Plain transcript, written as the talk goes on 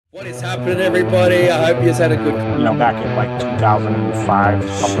What is happening, everybody? I hope you've had a good... back in like 2005,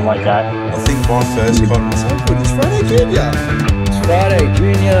 something like that. I think my first con was so good. It's Friday Junior. It's Friday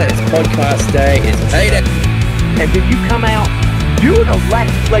Junior, it's podcast day, it's payday. And then you come out doing a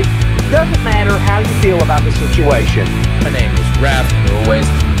like, doesn't matter how you feel about the situation. My name is Raff. We're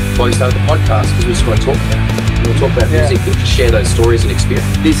always started the podcast because we just want to talk about it. We'll talk about music, we'll just share those stories and experience.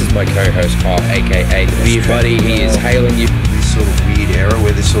 This is my co-host, Carl, aka the BeerBuddy. He is hailing you. This sort of weird era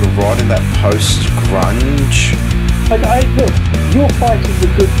where they're sort of right in that post-grunge. Look, you're fighting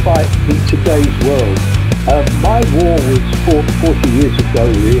the good fight in today's world. My war was fought 40 years ago,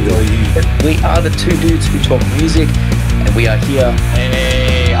 really. We are the two dudes who talk music, and we are here.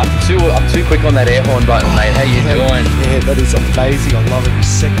 Hey, I'm too quick on that air horn button, mate. How you doing? Yeah, that is amazing. I love every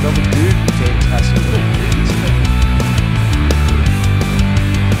second of it, dude. Fantastic.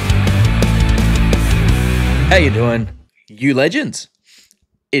 How you doing, you legends?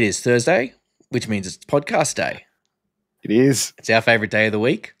 It is Thursday, which means it's podcast day. It is. It's our favorite day of the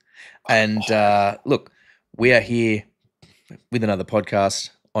week. And look, we are here with another podcast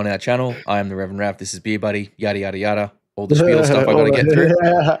on our channel. I am the Reverend Raff. This is BeerBuddy, yada, yada, yada. All the spiel stuff I got to get through.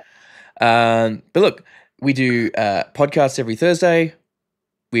 But look, we do podcasts every Thursday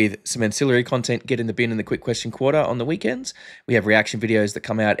with some ancillary content, Get in the Bin and the Quick Question Quarter on the weekends. We have reaction videos that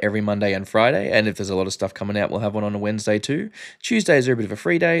come out every Monday and Friday. And if there's a lot of stuff coming out, we'll have one on a Wednesday too. Tuesdays are a bit of a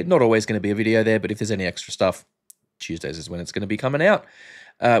free day. Not always going to be a video there, but if there's any extra stuff, Tuesdays is when it's going to be coming out.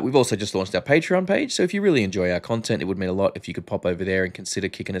 We've also just launched our Patreon page, so if you really enjoy our content, it would mean a lot if you could pop over there and consider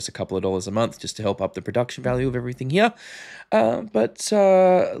kicking us a couple of dollars a month just to help up the production value of everything here. But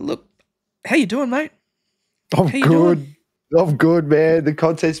look, how you doing, mate? I'm good. I'm good, man. The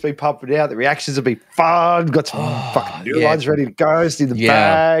content's been pumping out. The reactions have been fun. Got some fucking new ones ready to go. It's in the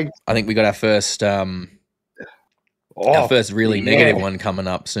bag. I think we got our first really negative one coming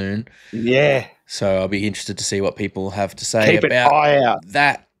up soon. Yeah. So I'll be interested to see what people have to say Keep about an eye out.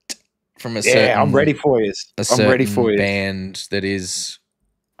 that from a certain... I'm ready for you. I'm ready for you. Band that is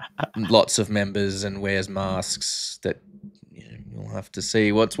lots of members and wears masks that you'll have to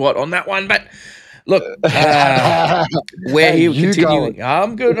see what's what on that one. But look, we're here continuing.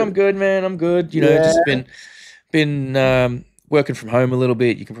 I'm good, man. I'm good. Just been working from home a little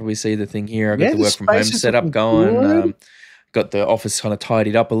bit. You can probably see the thing here. I got the work from home setup going. Got the office kind of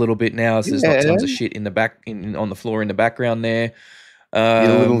tidied up a little bit now, so there's not tons of shit in the back on the floor in the background there.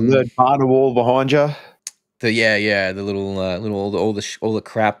 Your little nerd barn wall behind you. The little all the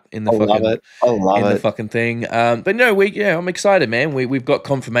crap in the the fucking thing. But no, I'm excited, man. We've got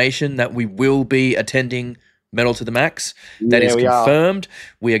confirmation that we will be attending Metal to the Max. That is confirmed.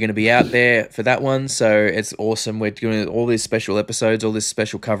 We are going to be out there for that one, so it's awesome. We're doing all these special episodes, all this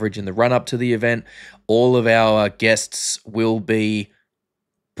special coverage in the run up to the event. All of our guests will be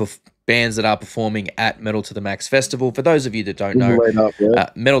bands that are performing at Metal to the Max Festival. For those of you that don't know,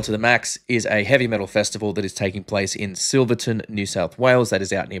 Metal to the Max is a heavy metal festival that is taking place in Silverton, New South Wales. That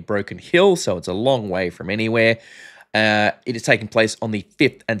is out near Broken Hill, so it's a long way from anywhere. It is taking place on the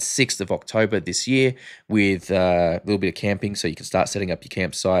 5th and 6th of October this year with a little bit of camping, so you can start setting up your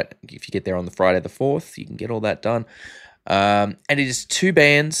campsite. If you get there on the Friday the 4th, you can get all that done. And it is 2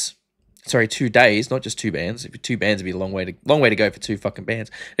 days, not just 2 bands. If 2 bands would be a long way to go for 2 fucking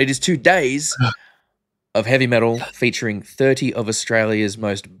bands. It is 2 days of heavy metal featuring 30 of Australia's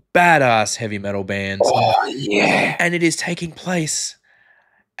most badass heavy metal bands. Oh, yeah. And it is taking place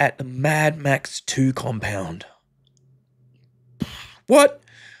at the Mad Max 2 compound. What?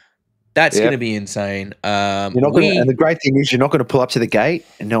 That's going to be insane. And the great thing is you're not going to pull up to the gate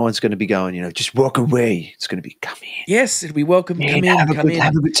and no one's going to be going, just walk away. It's going to be, come in. Yes, it'll be welcome. Come in. Have a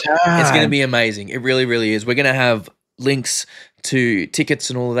good time. It's going to be amazing. It really, really is. We're going to have links to tickets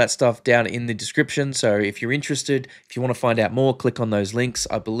and all of that stuff down in the description. So if you're interested, if you want to find out more, click on those links.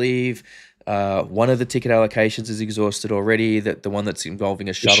 I believe one of the ticket allocations is exhausted already. The one that's involving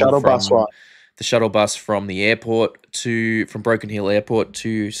a shuttle bus one. The shuttle bus from the airport from Broken Hill Airport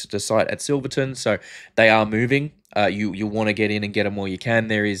to the site at Silverton. So they are moving. You'll want to get in and get them while you can.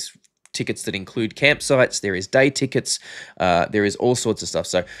 There is tickets that include campsites. There is day tickets. There is all sorts of stuff.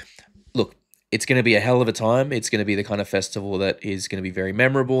 So look, it's going to be a hell of a time. It's going to be the kind of festival that is going to be very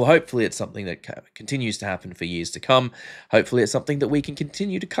memorable. Hopefully it's something that continues to happen for years to come. Hopefully it's something that we can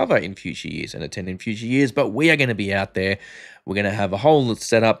continue to cover in future years and attend in future years. But we are going to be out there. We're going to have a whole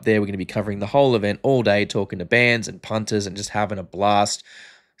set up there. We're going to be covering the whole event all day, talking to bands and punters and just having a blast.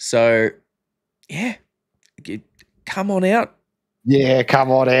 So, yeah, come on out. Yeah,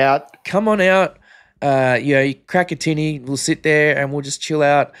 come on out. Come on out. You crack a tinny. We'll sit there and we'll just chill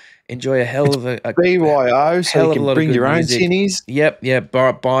out, enjoy a hell of a BYO, so you can bring your own tinnies. Yep.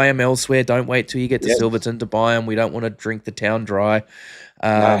 Buy them elsewhere. Don't wait till you get to Silverton to buy them. We don't want to drink the town dry.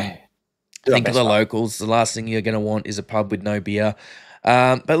 Think of the locals. The last thing you're going to want is a pub with no beer.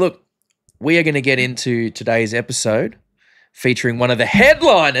 But look, we are going to get into today's episode featuring one of the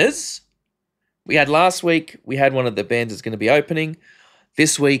headliners. We had last week, we had one of the bands that's going to be opening.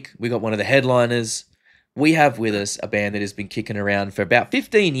 This week, we got one of the headliners. We have with us a band that has been kicking around for about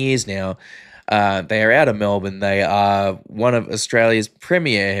 15 years now. They are out of Melbourne. They are one of Australia's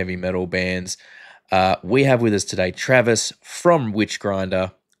premier heavy metal bands. We have with us today Travis from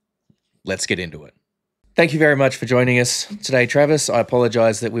Witchgrinder. Let's get into it. Thank you very much for joining us today, Travis. I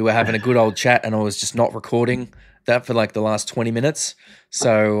apologize that we were having a good old chat and I was just not recording that for like the last 20 minutes.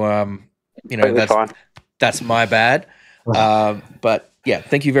 So, that's my bad. But yeah,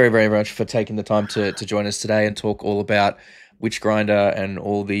 thank you very, very much for taking the time to join us today and talk all about Witchgrinder and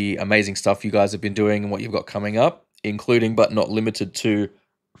all the amazing stuff you guys have been doing and what you've got coming up, including but not limited to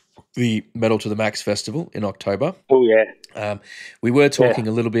the Metal to the Max Festival in October. Oh, yeah. We were talking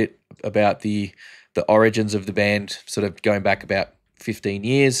a little bit about the origins of the band, sort of going back about 15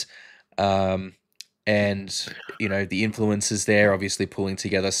 years, and, the influences there, obviously pulling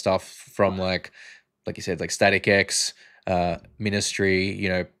together stuff from like you said, like Static X,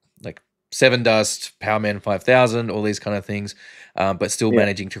 Ministry, like Seven Dust, Powerman 5000, all these kind of things, but still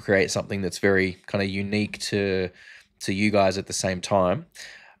managing to create something that's very kind of unique to you guys at the same time.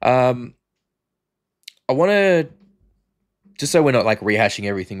 I want to, just so we're not like rehashing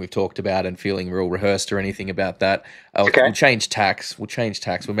everything we've talked about and feeling real rehearsed or anything about that, we'll change tacks. We'll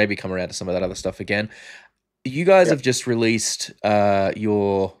maybe come around to some of that other stuff again. You guys have just released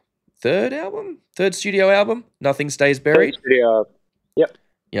your third studio album, Nothing Stays Buried.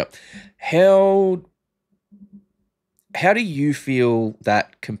 Yep. How do you feel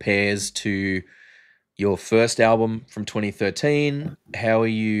that compares to your first album from 2013? How do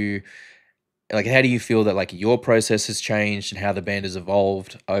you feel that like your process has changed and how the band has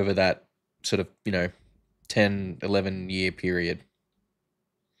evolved over that sort of, 10, 11 year period?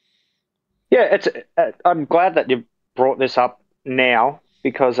 Yeah, I'm glad that you brought this up now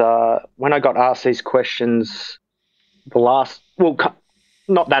because when I got asked these questions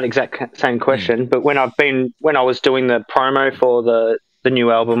not that exact same question, but when I was doing the promo for the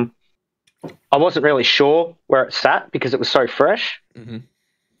new album, I wasn't really sure where it sat because it was so fresh. Mm-hmm.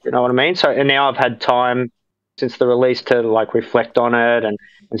 You know what I mean? So, and now I've had time since the release to like reflect on it and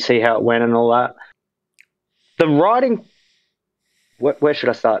see how it went and all that. The writing, where should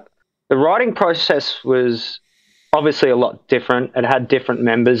I start? The writing process was obviously a lot different. It had different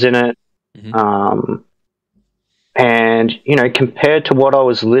members in it. Mm-hmm. And, compared to what I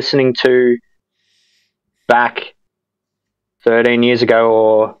was listening to back 13 years ago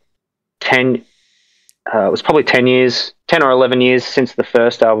or 10, it was probably 10 or 11 years since the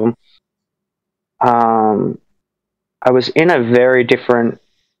first album. I was in a very different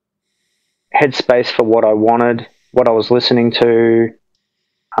headspace for what I wanted, what I was listening to.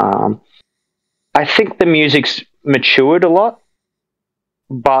 I think the music's matured a lot,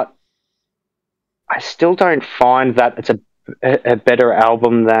 but I still don't find that it's a better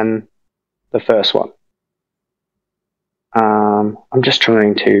album than the first one. I'm just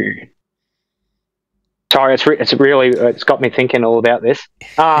trying to... Sorry, it's got me thinking all about this.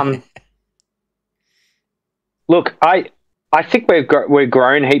 Look, I think we've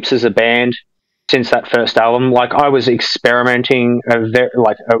grown heaps as a band since that first album. Like I was experimenting a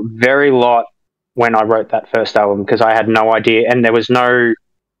very lot when I wrote that first album because I had no idea, and there was no,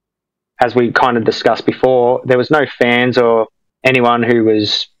 as we kind of discussed before, there was no fans or anyone who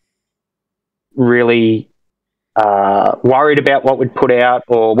was really worried about what we'd put out,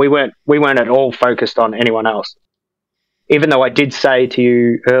 or we weren't at all focused on anyone else. Even though I did say to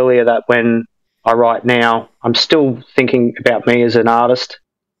you earlier that when I write now, I'm still thinking about me as an artist,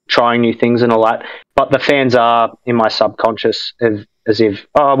 trying new things and all that. But the fans are in my subconscious as if,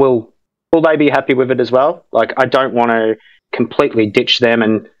 will they be happy with it as well? Like I don't want to completely ditch them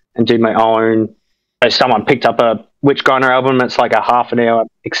and do my own. If someone picked up a Witchgrinder album, it's like a half an hour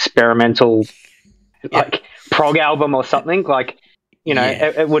experimental like prog album or something, like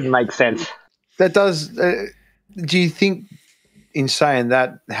it wouldn't make sense. That does. Do you think, in saying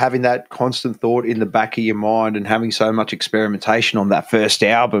that, having that constant thought in the back of your mind and having so much experimentation on that first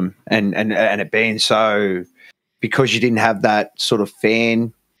album and it being so, because you didn't have that sort of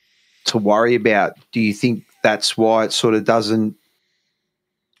fan to worry about, do you think that's why it sort of doesn't,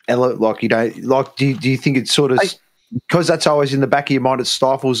 like, you don't, like, do you think it's sort of, because that's always in the back of your mind, it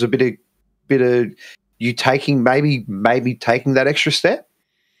stifles a bit of you taking maybe taking that extra step?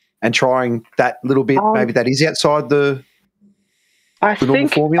 and trying that little bit, maybe that is outside the normal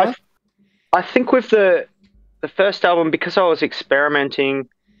formula? I think with the first album, because I was experimenting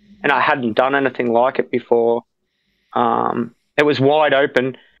and I hadn't done anything like it before, it was wide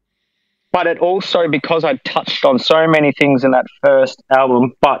open. But it also, because I touched on so many things in that first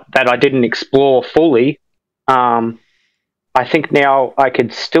album, but that I didn't explore fully, I think now I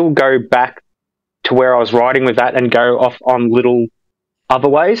could still go back to where I was writing with that and go off on little other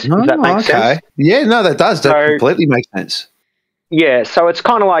ways, if that makes sense. Yeah, no, that does. That completely makes sense. Yeah, so it's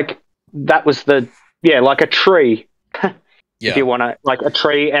kind of like that was like a tree. If you want to, like a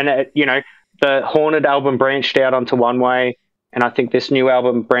tree, and the Haunted album branched out onto one way, and I think this new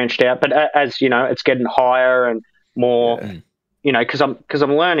album branched out. But as you know, it's getting higher and more. Because I'm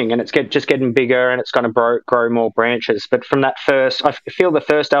learning, and it's just getting bigger, and it's going to grow more branches. But from that first, I feel the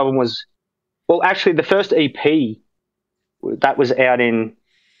first album was, well, actually the first EP that was out in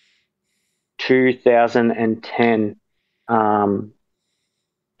 2010.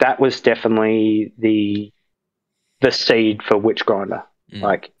 That was definitely the seed for Witchgrinder.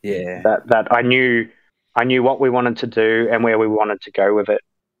 That I knew what we wanted to do and where we wanted to go with it.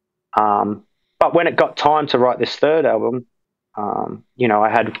 But when it got time to write this third album, I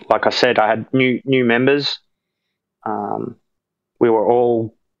had, like I said, I had new members. We were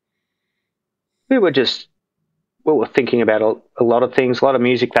thinking about a lot of things, a lot of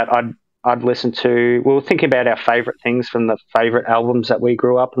music that I'd listen to. We were thinking about our favorite things from the favorite albums that we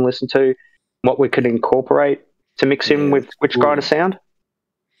grew up and listened to, what we could incorporate to mix in with Witchgrinder sound.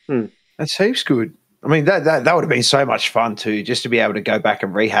 That seems good. I mean, that would have been so much fun too, just to be able to go back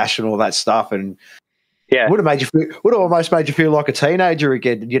and rehash and all that stuff, and would have almost made you feel like a teenager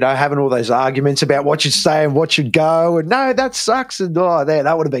again. Having all those arguments about what should stay and what should go, and no, that sucks, and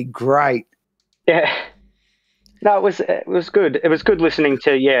that would have been great. Yeah, no, it was good. It was good listening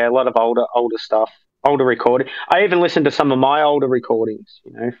to a lot of older stuff, older recording. I even listened to some of my older recordings,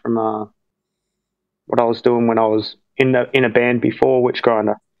 from what I was doing when I was in a band before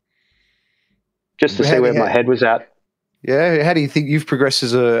Witchgrinder, just to see where my head was at. Yeah, how do you think you've progressed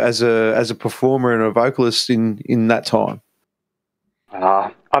as a performer and a vocalist in that time?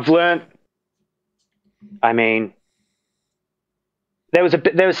 I've learned. I mean,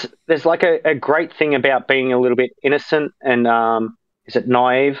 there's like a great thing about being a little bit innocent and is it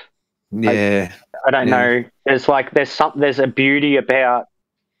naive? Yeah, I don't know. There's a beauty about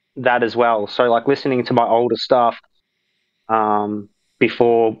that as well. So like listening to my older stuff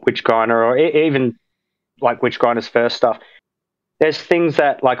before Witchgrinder, or even like Witchgrinder's first stuff, there's things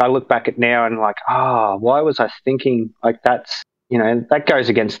that like I look back at now and like, why was I thinking like that's, that goes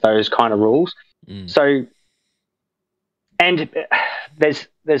against those kind of rules. So, and there's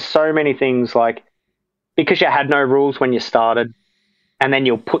so many things like, because you had no rules when you started, and then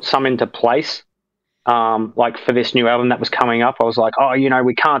you'll put some into place. Like for this new album that was coming up, I was like,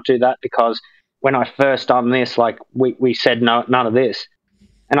 we can't do that because when I first done this, like we said no, none of this.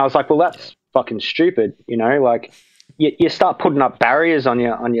 And I was like, well, that's fucking stupid, like you start putting up barriers on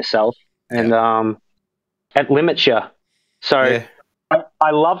yourself, and it limits you. So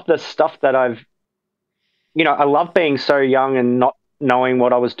I love the stuff that I love being so young and not knowing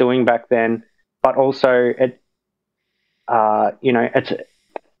what I was doing back then, but also it's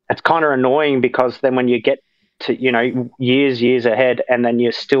kind of annoying because then when you get to, years ahead, and then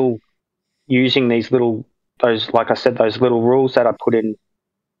you're still using those little rules that I put in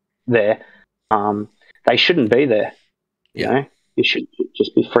there, they shouldn't be there. You should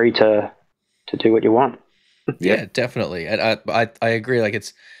just be free to do what you want. Yeah, definitely. And I agree. Like,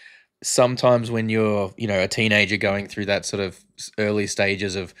 it's sometimes when you're, a teenager going through that sort of early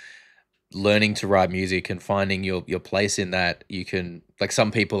stages of learning to write music and finding your place in that, you can, like,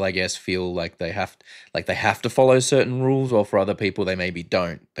 some people I guess feel like they have to follow certain rules, or for other people they maybe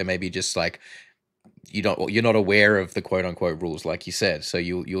don't. They maybe just like you're not aware of the quote unquote rules, like you said. So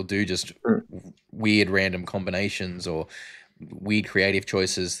you'll do just weird random combinations or weird creative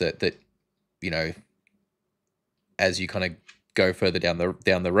choices that as you kind of go further down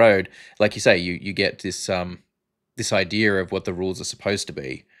the road, like you say, you get this idea of what the rules are supposed to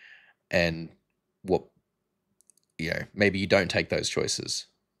be, and what maybe you don't take those choices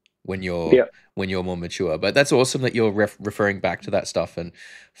when you're more mature. But that's awesome that you're referring back to that stuff and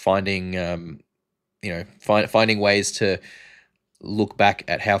finding finding ways to look back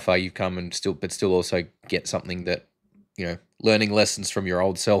at how far you've come and still also get something that learning lessons from your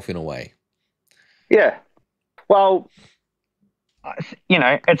old self in a way. Yeah. Well,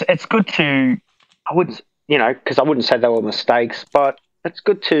 it's good to, I wouldn't, because I wouldn't say they were mistakes, but it's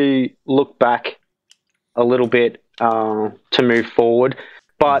good to look back a little bit to move forward.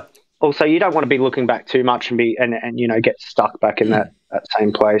 but also you don't want to be looking back too much and get stuck back in that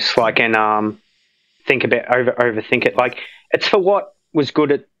same place. Like, and think about overthink it. Like, it's for what was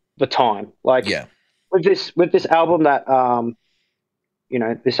good at the time. Like, with this album that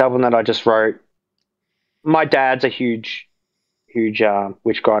this album that I just wrote, my dad's a huge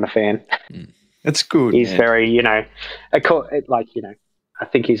Witchgrinder fan. That's good. He's very, I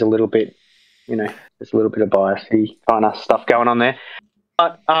think he's a little bit, there's a little bit of biasy kind of stuff going on there.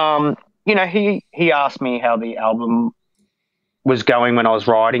 But he asked me how the album was going when I was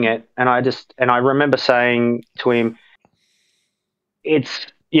writing it, and I remember saying to him,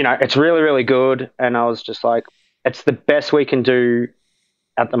 it's really, really good, and I was just like, it's the best we can do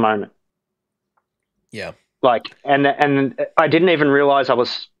at the moment. Yeah. Like, and I didn't even realize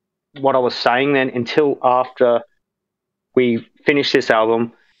what I was saying then until after we finished this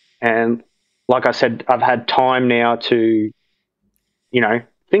album. And like I said, I've had time now to,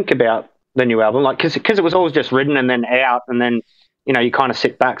 think about the new album, like, cause it was always just written and then out, and then, you kind of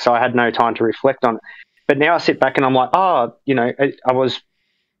sit back. So I had no time to reflect on it, but now I sit back and I'm like, I was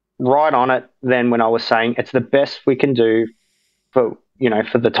right on it then when I was saying it's the best we can do for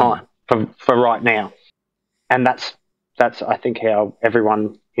the time, for right now. And that's I think how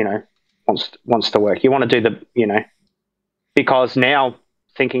everyone wants to work. You want to do because now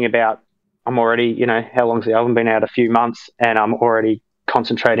thinking about, I'm already how long's the album been out? A few months, and I'm already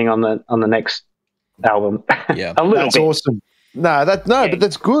concentrating on the next album. Yeah, that's bit. Awesome. But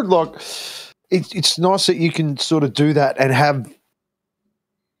that's good. Like, it's nice that you can sort of do that and have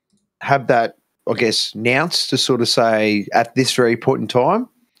that, I guess, nous to sort of say at this very point in time,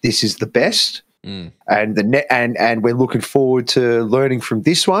 this is the best. And and we're looking forward to learning from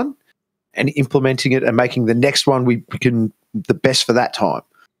this one and implementing it and making the next one we can the best for that time.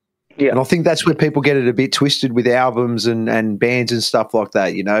 Yeah, and I think that's where people get it a bit twisted with albums and bands and stuff like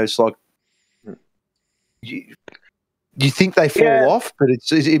that. It's like you think they fall off, but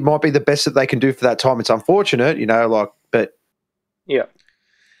it might be the best that they can do for that time. It's unfortunate, but yeah.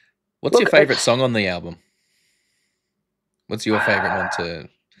 What's your favorite song on the album? What's your favorite one to?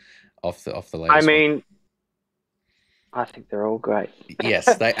 Off the latest. I mean, I think they're all great. Yes,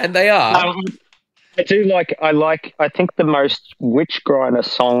 they are. I think the most Witchgrinder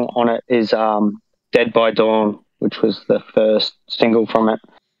song on it is "Dead by Dawn," which was the first single from it.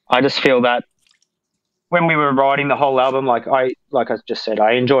 I just feel that when we were writing the whole album, like I just said,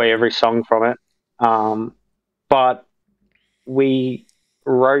 I enjoy every song from it. But we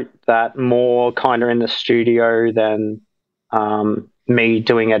wrote that more kind of in the studio than me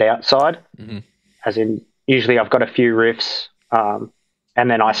doing it outside. As in, usually I've got a few riffs, and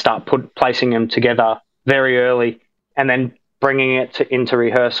then I start placing them together very early, and then bringing it into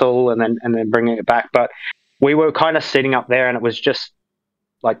rehearsal, and then bringing it back. But we were kind of sitting up there, and it was just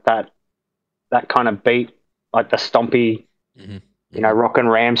like that kind of beat, like the stompy, rock and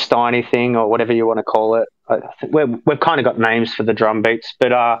Ramstein-y thing, or whatever you want to call it. I think we've kind of got names for the drum beats,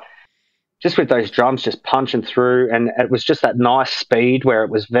 but just with those drums just punching through, and it was just that nice speed where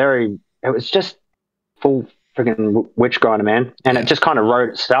it was just full friggin' Witchgrinder, man. And it just kind of wrote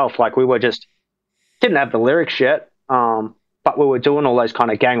itself. Like, we were just, didn't have the lyrics yet, but we were doing all those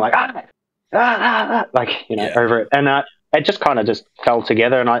kind of gang, like, over it. And it just kind of just fell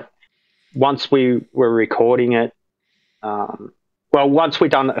together. And once we were recording it, once we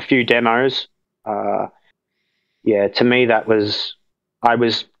done a few demos, to me I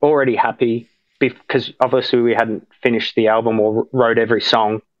was already happy because obviously we hadn't finished the album or wrote every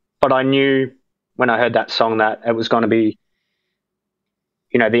song, but I knew when I heard that song that it was going to be,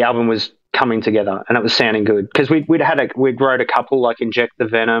 the album was coming together and it was sounding good because we'd wrote a couple, like Inject the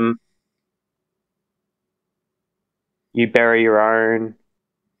Venom, You Bury Your Own,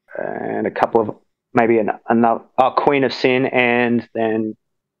 and a couple of maybe another Queen of Sin, and then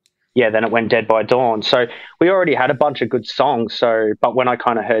it went Dead by Dawn. So we already had a bunch of good songs. But when I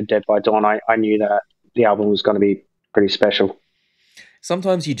kind of heard Dead by Dawn, I knew that the album was going to be pretty special.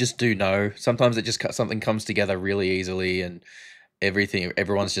 Sometimes you just do know. Sometimes something comes together really easily, and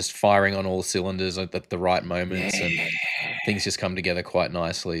everyone's just firing on all cylinders at the right moments, and things just come together quite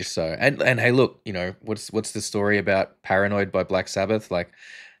nicely. So, and hey, look, what's the story about Paranoid by Black Sabbath? Like,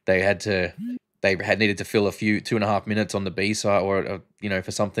 they had needed to fill 2.5 minutes on the B side or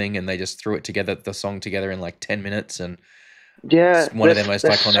for something, and they just threw the song together in like 10 minutes, and it's one of their most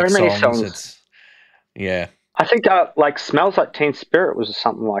iconic songs. I think like Smells Like Teen Spirit was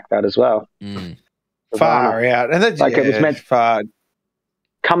something like that as well. Far out, and that's like it was meant. Far.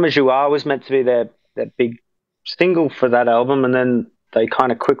 Come As You Are was meant to be their big single for that album, and then they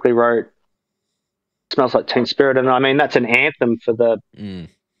kind of quickly wrote Smells Like Teen Spirit, and I mean that's an anthem for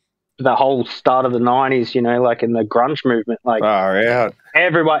the whole start of the '90s. You know, like in the grunge movement. Like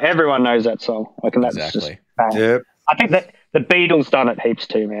everyone knows that song. Like, and that's Exactly. just Yep. I think that the Beatles done it heaps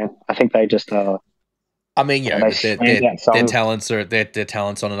too, man. I think they just I mean, you know, they but slammed that song. their talents are their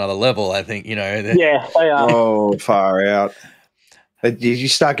talents on another level. I think, you know. Yeah, they are. Oh, far out. You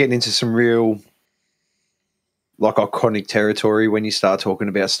start getting into some real, like, iconic territory when you start talking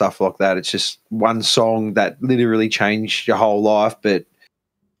about stuff like that. It's just one song that literally changed your whole life, but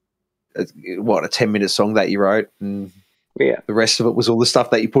what, a 10-minute song that you wrote, and the rest of it was all the stuff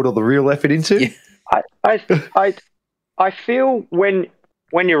that you put all the real effort into. Yeah. I feel when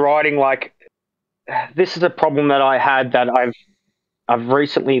you're writing, like, this is a problem that I had that I've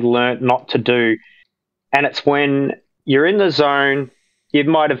recently learnt not to do, and it's when you're in the zone, you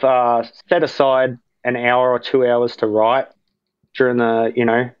might have set aside an hour or 2 hours to write during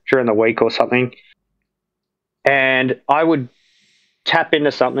the week or something, and I would tap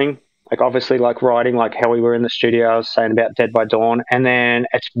into something, like obviously like writing, like how we were in the studio, I was saying about Dead by Dawn, and then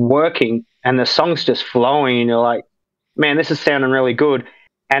it's working and the song's just flowing and you're like, man, this is sounding really good.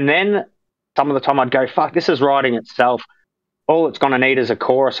 And then some of the time I'd go, fuck, this is writing itself. All it's going to need is a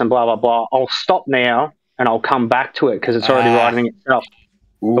chorus and blah, blah, blah. I'll stop now and I'll come back to it because it's already writing itself.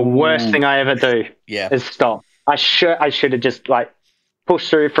 Ooh. The worst thing I ever do is stop. I should have just like pushed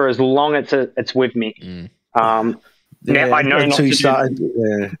through for as long as it's with me. Now I know not to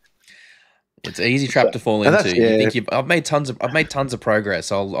do. It's an easy trap to fall into. You think I've made tons of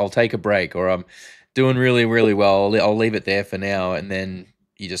progress. I'll take a break, or I'm doing really, really well. I'll leave it there for now, and then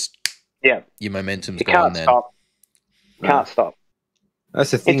you just your momentum's gone. Then can't stop.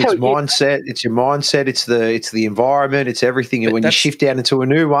 That's the thing. It's mindset. It's your mindset. It's the environment. It's everything. And when you shift out into a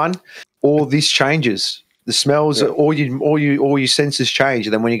new one, all this changes. The smells, all your senses change,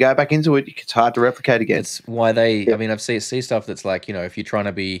 and then when you go back into it, it's hard to replicate again. It's why they. I mean, I've see stuff that's like, you know, if you're trying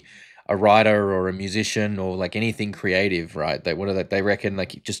to be a writer or a musician or like anything creative, right? They reckon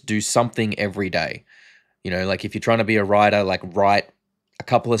like just do something every day. You know, like if you're trying to be a writer, like write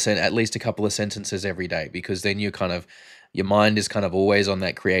at least a couple of sentences every day, because then your mind is kind of always on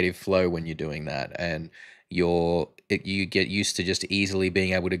that creative flow when you're doing that, and you get used to just easily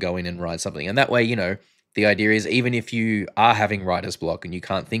being able to go in and write something. And that way, you know, the idea is even if you are having writer's block and you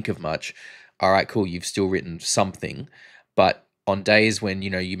can't think of much, all right, cool, you've still written something. But on days when, you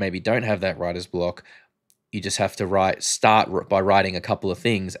know, you maybe don't have that writer's block, you just have to start by writing a couple of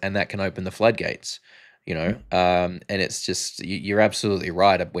things, and that can open the floodgates, you know. And it's just, you're absolutely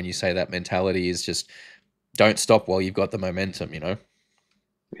right when you say that mentality is just don't stop while you've got the momentum, you know.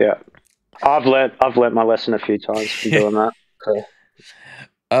 Yeah, I've learnt my lesson a few times from doing that.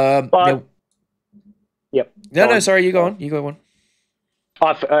 So. Yep. No, sorry, you go on. You go on.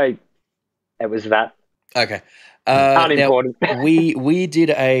 It was that. Okay. Unimportant. Now, we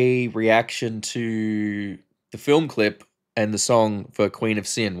did a reaction to the film clip and the song for Queen of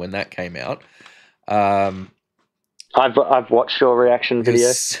Sin when that came out. I've watched your reaction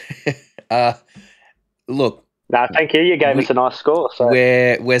video. Look. No, thank you. You gave us a nice score. So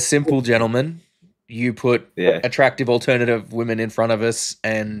we're simple gentlemen. You put attractive alternative women in front of us,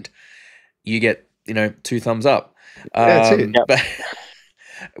 and you get, you know, 2 thumbs up. That's it. But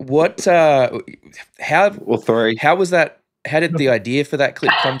what? How was that? How did the idea for that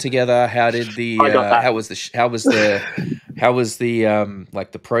clip come together? How did the? How was the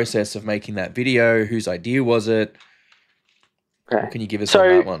like the process of making that video? Whose idea was it? Okay. What can you give us on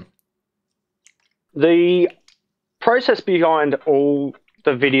that one? The process behind all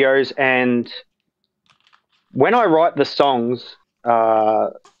the videos, and when I write the songs,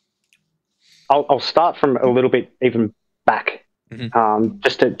 I'll start from a little bit even back,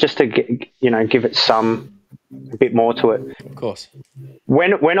 just to give it a bit more to it. Of course.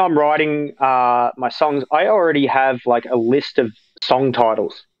 When I'm writing my songs, I already have like a list of song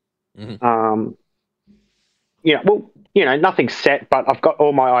titles. Nothing's set, but I've got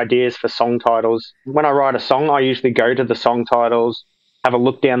all my ideas for song titles. When I write a song, I usually go to the song titles, have a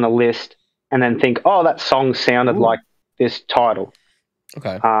look down the list, and then think, oh, that song sounded like this title.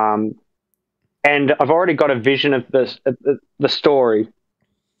 Okay. And I've already got a vision of the story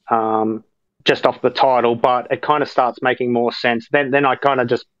just off the title, but it kind of starts making more sense. Then I kind of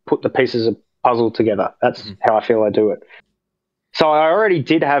just put the pieces of puzzle together. That's how I feel I do it. So I already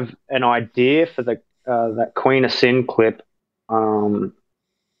did have an idea for that Queen of Sin clip,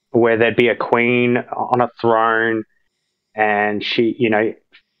 where there'd be a queen on a throne, and she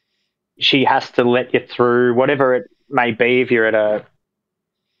has to let you through, whatever it may be. If you're at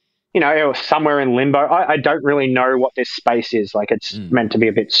it was somewhere in limbo. I don't really know what this space is. Like, it's meant to be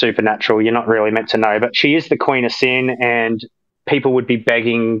a bit supernatural. You're not really meant to know. But she is the Queen of Sin, and people would be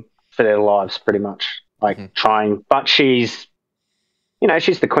begging for their lives pretty much, like trying. But she's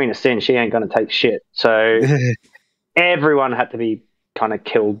the Queen of Sin. She ain't going to take shit. So everyone had to be kind of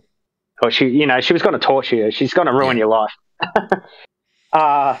killed. Or she was going to torture you. She's going to ruin your life.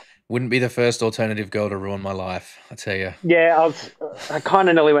 Wouldn't be the first alternative girl to ruin my life, I tell you. Yeah, I kind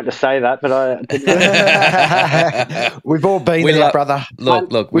of nearly went to say that, but I didn't. We've all been there, brother.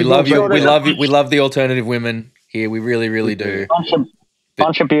 Look, we love you. We love the alternative women here. We really, really do.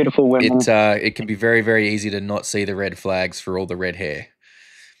 Bunch of beautiful women. It can be very, very easy to not see the red flags for all the red hair.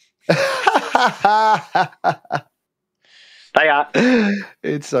 They are.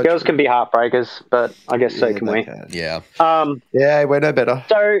 It's so girls true. can be heartbreakers, but I guess so can we. Yeah. Yeah, we're no better.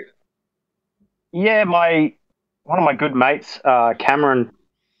 So, yeah, one of my good mates, Cameron,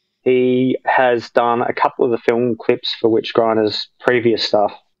 he has done a couple of the film clips for Witchgrinder's previous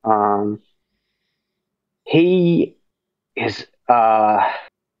stuff. He is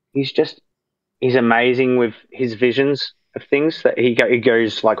he's amazing with his visions of things. That he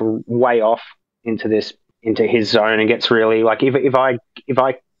goes like way off into his zone and gets really like if I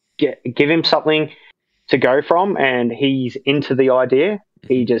give him something to go from and he's into the idea,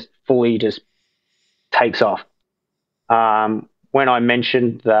 he just fully just takes off. When I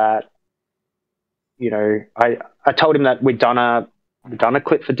mentioned that, I told him that we'd done a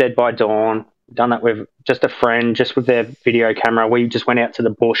clip for Dead by Dawn, done that with just a friend, just with their video camera. We just went out to the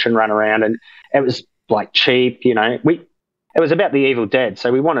bush and ran around, and it was like cheap, it was about the Evil Dead,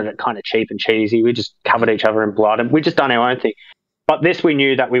 so we wanted it kind of cheap and cheesy. We just covered each other in blood, and we just done our own thing. But this, we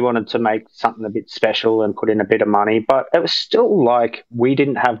knew that we wanted to make something a bit special and put in a bit of money, but it was still like we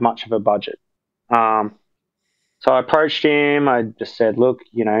didn't have much of a budget. So I approached him. I just said, look,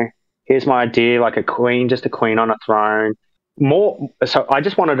 here's my idea, like just a queen on a throne. So I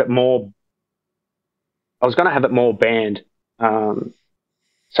just wanted it more. I was going to have it more banned. So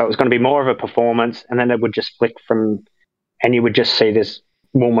it was going to be more of a performance, and then it would just flick from, and you would just see this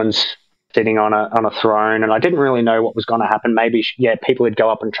woman's sitting on a throne, and I didn't really know what was going to happen. Maybe, people would go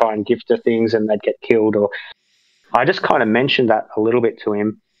up and try and gift her things, and they'd get killed. Or I just kind of mentioned that a little bit to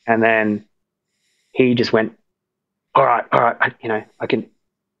him, and then he just went, all right, I can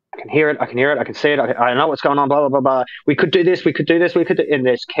hear it, I can see it, I know what's going on, blah, blah, blah, blah. We could do this, and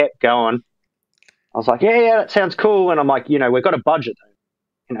this kept going. I was like, yeah, that sounds cool. And I'm like, we've got a budget.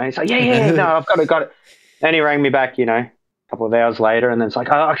 He's like, yeah, no, I've got it. And he rang me back, a couple of hours later, and then it's like,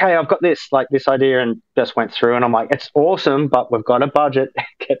 oh, okay, I've got this idea, and just went through, and I'm like, it's awesome, but we've got a budget.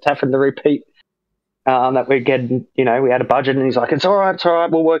 Kept having to repeat that we're getting, we had a budget, and he's like, it's all right,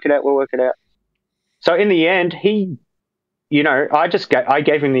 we'll work it out. So in the end, he, I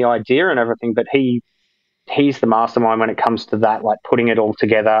gave him the idea and everything, but he's the mastermind when it comes to that, like putting it all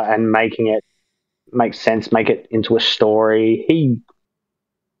together and making it make sense, make it into a story. He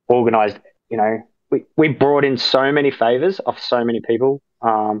organized, we brought in so many favors of so many people,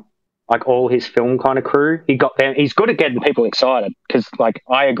 like all his film kind of crew. He got them. He's good at getting people excited because, like,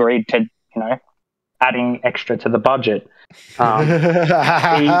 I agreed to, adding extra to the budget. He's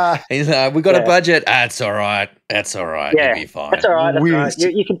like, we got a budget. That's all right. Yeah, you'll be fine. That's all right.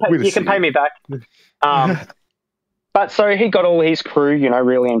 You can pay me back. But so he got all his crew,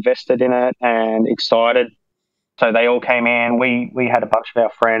 really invested in it and excited. So they all came in. We had a bunch of our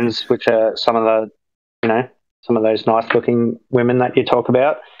friends, which are some of those nice looking women that you talk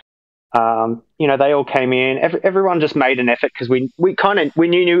about. They all came in. Everyone just made an effort because we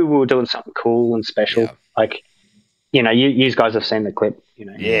knew we were doing something cool and special. Yeah. Like, you guys have seen the clip.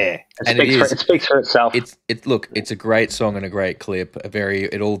 Yeah, it speaks for itself. It's a great song and a great clip.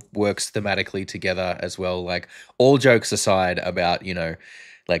 It all works thematically together as well. Like, all jokes aside about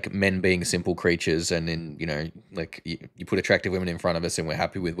like men being simple creatures, and then you put attractive women in front of us, and we're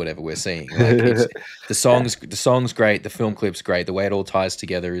happy with whatever we're seeing. Like, the song's great. The film clip's great. The way it all ties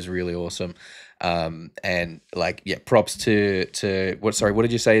together is really awesome. And props to what? Sorry, what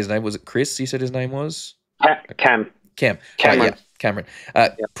did you say his name was? It Chris? You said his name was Cameron. Cameron.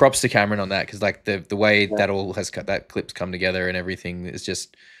 Props to Cameron on that, because like the way that clip's come together and everything is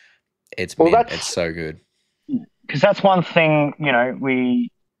just it's so good. Because that's one thing, we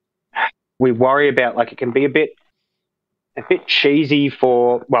worry about. Like, it can be a bit cheesy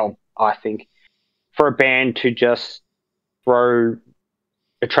I think, for a band to just throw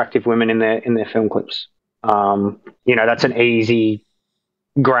attractive women in their film clips. That's an easy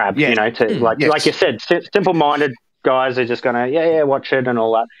grab. Like you said, simple-minded guys are just gonna watch it and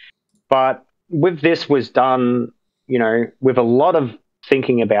all that. But with this was done, with a lot of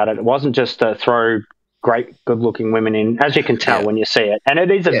thinking about it. It wasn't just to throw great, good-looking women in, as you can tell when you see it. And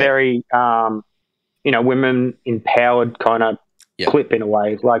it is a very, women empowered kind of clip in a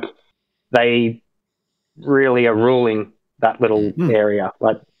way. Like they really are ruling that little area,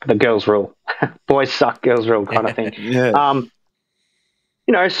 like the girls rule, boys suck, girls rule kind of thing.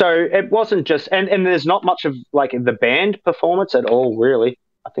 So it wasn't just, and there's not much of like the band performance at all, really.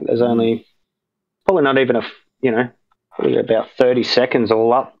 I think there's only probably not even probably about 30 seconds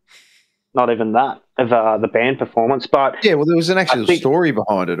all up. Not even that of the band performance, but there was an actual story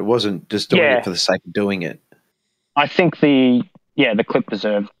behind it. It wasn't just doing it for the sake of doing it. I think the clip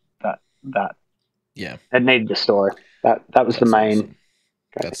deserved that. Yeah, it needed the story. That was the main. Awesome.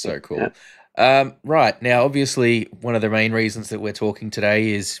 That's so cool. Yeah. Right now, obviously, one of the main reasons that we're talking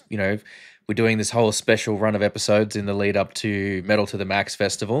today is we're doing this whole special run of episodes in the lead up to Metal to the Max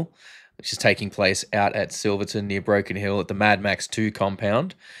Festival, which is taking place out at Silverton near Broken Hill at the Mad Max 2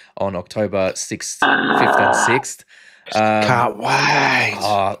 compound on October 6th, 5th and 6th. Can't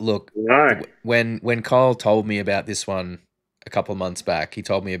wait. Look, when Kyle told me about this one a couple of months back, he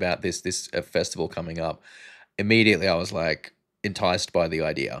told me about this festival coming up. Immediately, I was like enticed by the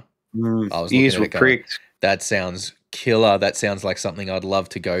idea. I was ears were pricked. That sounds killer. That sounds like something I'd love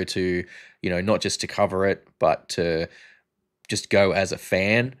to go to, not just to cover it, but to just go as a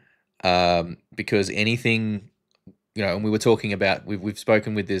fan. Because anything, and we were talking about, we've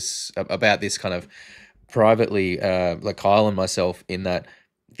spoken about this kind of privately, like Kyle and myself, in that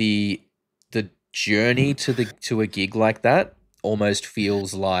the journey to a gig like that almost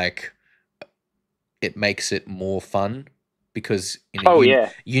feels like it makes it more fun, because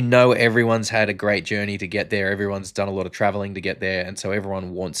everyone's had a great journey to get there. Everyone's done a lot of traveling to get there, and so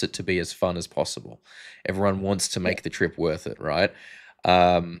everyone wants it to be as fun as possible. Everyone wants to make the trip worth it, right?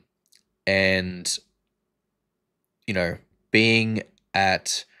 And being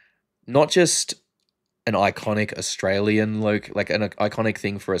at not just an iconic Australian like an iconic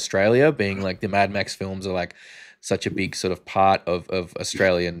thing for Australia, being like the Mad Max films are like such a big sort of part of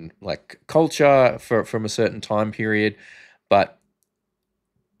Australian like culture from a certain time period, but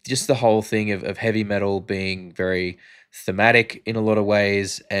just the whole thing of heavy metal being very thematic in a lot of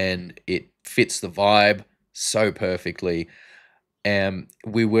ways, and it fits the vibe so perfectly.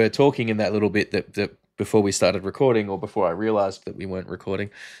 We were talking in that little bit that before we started recording, or before I realized that we weren't recording,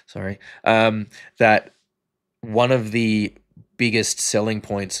 sorry, that one of the biggest selling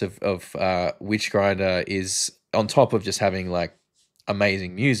points of Witchgrinder is, on top of just having like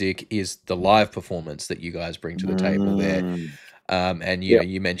amazing music, is the live performance that you guys bring to the table there. And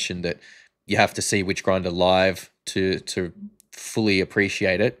you mentioned that you have to see Witchgrinder live to fully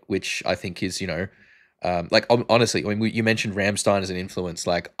appreciate it, which I think is, like honestly, when you mentioned Rammstein as an influence,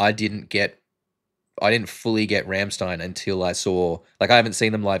 like I didn't fully get Rammstein until I saw, like, I haven't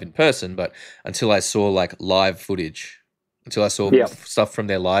seen them live in person, but until I saw like live footage, until I saw stuff from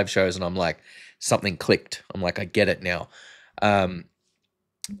their live shows, and I'm like, something clicked. I'm like, I get it now. Are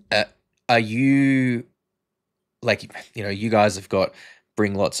you like, you guys have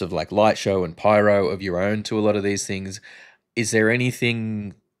bring lots of like light show and pyro of your own to a lot of these things. Is there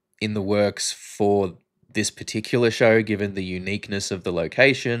anything in the works for this particular show, given the uniqueness of the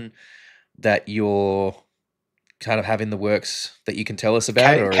location, that you're kind of have in the works that you can tell us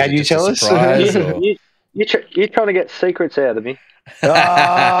about? Can you tell us? You're trying to get secrets out of me.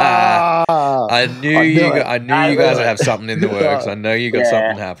 I knew you guys would have something in the works. I know you got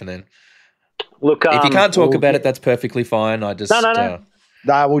something happening. Look, if you can't talk about it, that's perfectly fine. I just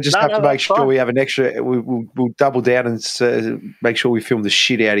no, we'll just have to make sure we have an extra. We'll double down and make sure we film the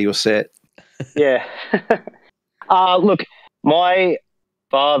shit out of your set. Yeah. Look, my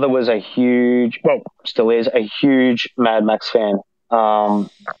father was still is a huge Mad Max fan.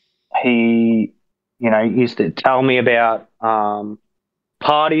 He, used to tell me about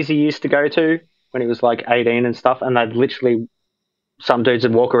parties he used to go to when he was like 18 and stuff, and they'd literally, some dudes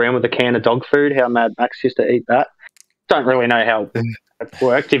would walk around with a can of dog food, how Mad Max used to eat that. Don't really know how it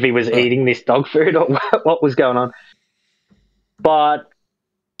worked, if he was eating this dog food or what was going on. But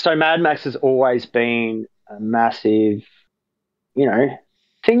so Mad Max has always been a massive,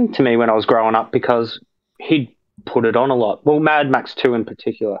 thing to me when I was growing up, because he'd put it on a lot. Well, Mad Max 2 in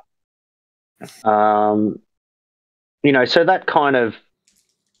particular. So that kind of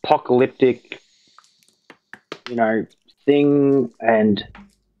apocalyptic, thing, and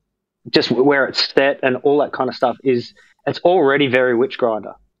just where it's set and all that kind of stuff it's already very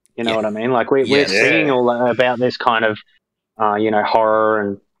Witchgrinder. You know what I mean? Like we're seeing all about this kind of, horror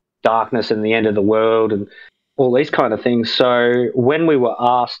and darkness and the end of the world and all these kind of things. So when we were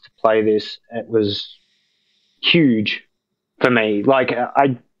asked to play this, it was huge for me. Like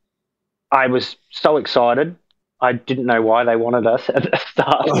I was so excited. I didn't know why they wanted us at the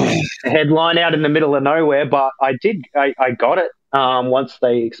start. A headline out in the middle of nowhere, but I did. I got it once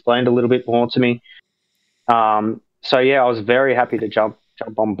they explained a little bit more to me. So yeah, I was very happy to jump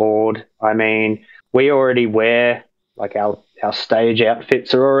on board. I mean, we already wear like our stage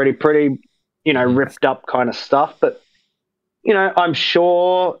outfits are already pretty, ripped up kind of stuff. But I'm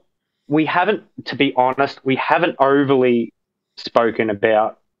sure we haven't. To be honest, we haven't overly spoken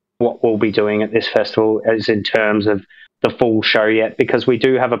about what we'll be doing at this festival as in terms of the full show yet, because we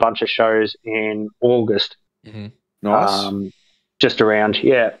do have a bunch of shows in August. Mm-hmm. Nice. Just around,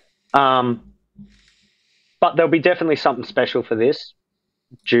 yeah. But there'll be definitely something special for this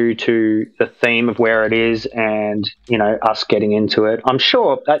due to the theme of where it is and, us getting into it. I'm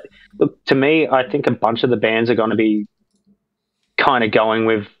sure that, look, to me, I think a bunch of the bands are going to be kind of going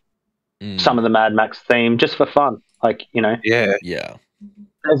with some of the Mad Max theme just for fun. Like, Yeah. Yeah.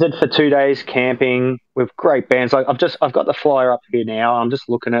 As it for 2 days camping with great bands. Like I've got the flyer up here now. I'm just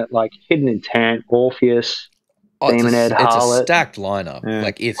looking at like Hidden Intent, Orpheus, Demon Head, It's a Harlot. stacked lineup. Yeah.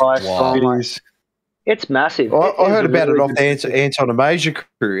 Like it's Life wild. Song. It is. It's massive. I It heard is about really it off good. the Anton and Major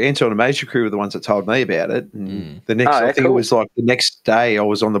crew. Anton and Major crew were the ones that told me about it. And the next, Oh, I think cool. it was like the next day I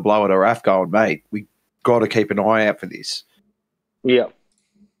was on the blow at a Raff going, mate, we got to keep an eye out for this. Yeah.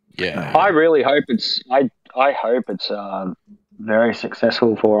 Yeah. I really hope it's. I hope it's very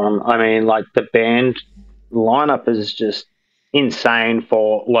successful for them. I mean, like the band lineup is just insane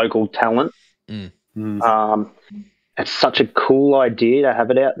for local talent. It's such a cool idea to have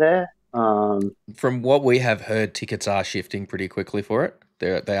it out there. From what we have heard, tickets are shifting pretty quickly for it.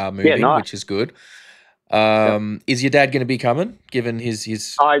 They are moving, nice. which is good. Is your dad going to be coming, given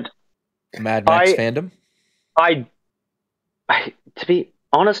his Mad Max fandom? To be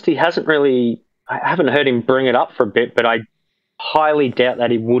honest, he hasn't really. I haven't heard him bring it up for a bit, but I highly doubt that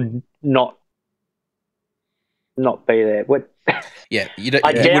he would not be there. Yeah, you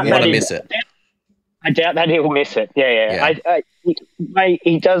wouldn't want to miss it. I doubt that he'll miss it. Yeah.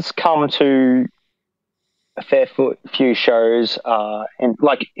 He does come to a fair few shows, and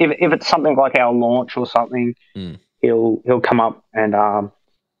like if it's something like our launch or something, he'll come up and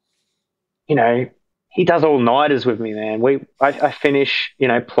he does all nighters with me, man. I finish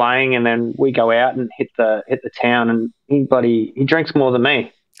playing and then we go out and hit the town, and he drinks more than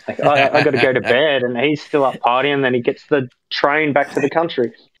me. Like I got to go to bed and he's still up partying. Then he gets the train back to the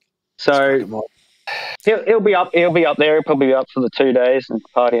country. So he'll be up there. He'll probably be up for the 2 days and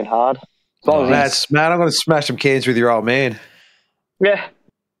partying hard. Man, I'm going to smash some cans with your old man. Yeah.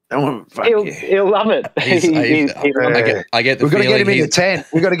 He'll love it. I get the We've got to feeling get him in the tent.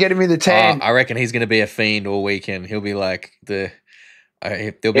 We've got to get him in the tent. I reckon he's going to be a fiend all weekend. He'll be like there'll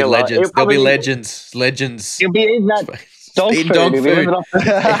be legends. There'll be legends. He'll be eating that dog Eating food. dog He'll be food.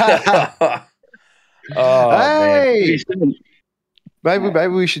 Hey, man. maybe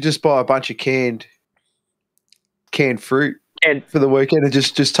we should just buy a bunch of canned fruit for the weekend and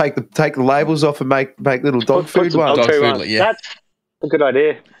just take the labels off and make little dog food ones. Dog food, yeah. That's a good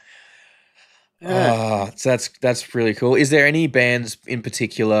idea. Yeah. So that's really cool. Is there any bands in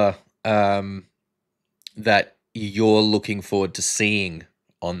particular that you're looking forward to seeing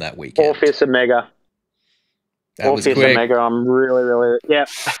on that weekend? Orpheus and Mega. That was Orpheus quick. and Mega. I'm really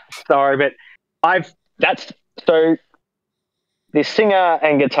sorry, but the singer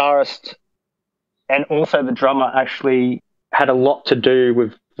and guitarist and also the drummer actually had a lot to do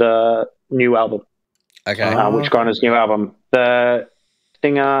with the new album. Okay. Witchgrinder's new album. The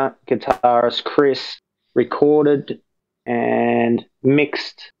singer, guitarist Chris recorded and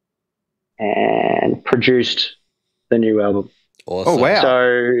mixed and produced the new album. Awesome. Oh, wow.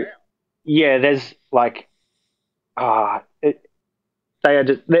 So, yeah, there's like, they're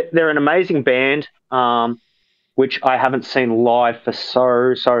an amazing band, which I haven't seen live for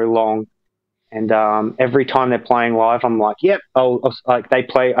so long. And every time they're playing live, I'm like, yep. Like they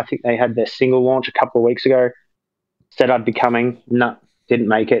play. I think they had their single launch a couple of weeks ago. Said I'd be coming. No, didn't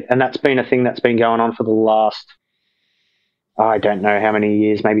make it. And that's been a thing that's been going on for the last, I don't know how many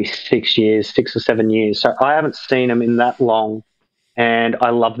years, maybe 6 years, 6 or 7 years. So I haven't seen them in that long, and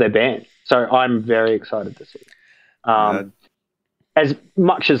I love their band. So I'm very excited to see it. As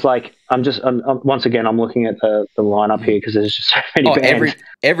much as like I'm once again I'm looking at the lineup here because there's just so many bands.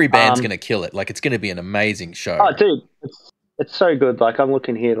 Every band's gonna kill it. Like it's gonna be an amazing show. Oh, dude, it's so good. Like I'm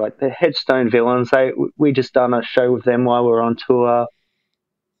looking here, like the Headstone Villains. We just done a show with them while we were on tour.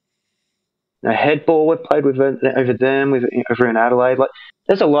 Headball, we played with over them over in Adelaide. Like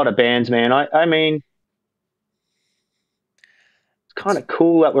there's a lot of bands, man. I mean, it's kind of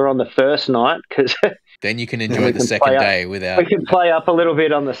cool that we're on the first night because Then you can enjoy the second day without. We can play up a little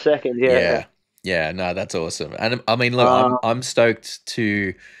bit on the second. Yeah. Yeah. No, that's awesome. And I mean, look, I'm stoked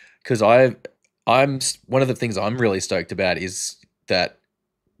to, because I'm one of the things I'm really stoked about is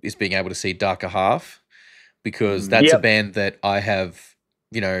being able to see Darker Half, because that's a band that I have,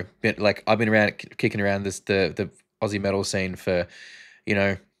 you know, I've been around kicking around the Aussie metal scene for, you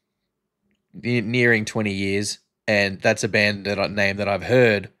know, nearing 20 years, and that's a band name that I've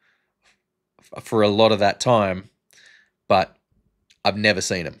heard for a lot of that time, but I've never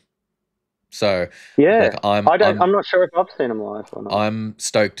seen them. So I'm not sure if I've seen them live or not. I'm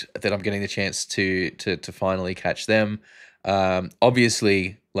stoked that I'm getting the chance to finally catch them.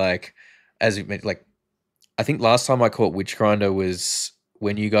 Obviously, I think last time I caught Witchgrinder was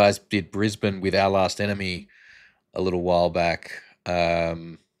when you guys did Brisbane with Our Last Enemy a little while back. I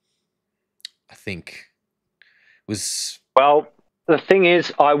think was. Well, the thing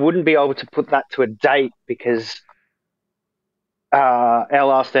is, I wouldn't be able to put that to a date because Our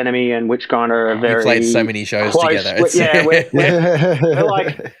Last Enemy and Witchgrinder are very. We played so many shows close. together.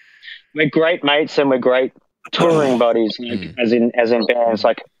 We're great mates and we're great touring buddies, as in bands.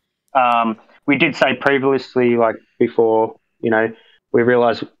 We did say previously, before, we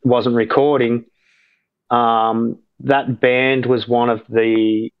realized it wasn't recording. That band was one of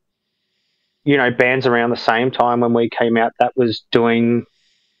the, bands around the same time when we came out that was doing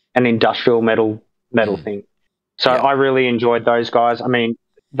an industrial metal thing. So I really enjoyed those guys. I mean,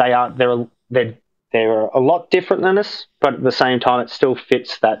 they're a lot different than us, but at the same time, it still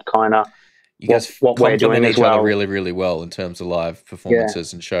fits that kind of. You guys what we're doing each other really, really well in terms of live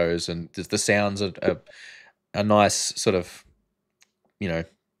performances and shows, and the sounds are a nice sort of, I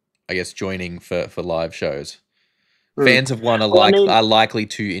guess, joining for live shows. Fans of one are likely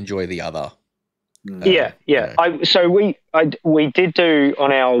to enjoy the other. So we did do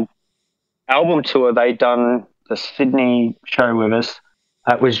on our album tour. They done the Sydney show with us.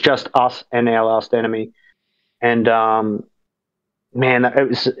 It was just us and Our Last Enemy, and man, it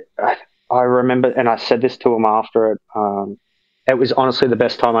was. I remember, and I said this to him after it. It was honestly the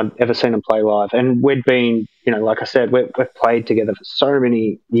best time I'd ever seen them play live, and we'd been, like I said, we've played together for so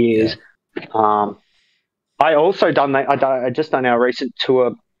many years. Yeah. I also done that. I just done our recent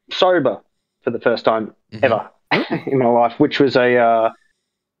tour sober for the first time ever in my life, which was a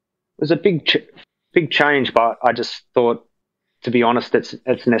big change. But I just thought, to be honest,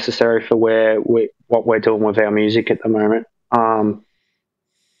 it's necessary for what we're doing with our music at the moment.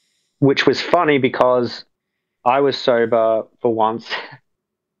 Which was funny because I was sober for once,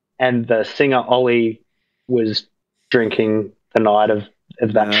 and the singer Ollie was drinking the night of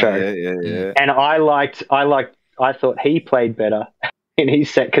that show. Yeah. And I thought he played better in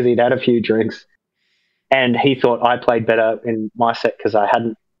his set because he'd had a few drinks, and he thought I played better in my set because I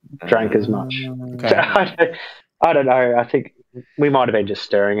hadn't drank as much. Okay. So I don't know. I think we might have been just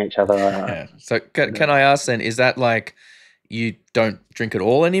stirring each other. Yeah. So can I ask then, is that you don't drink at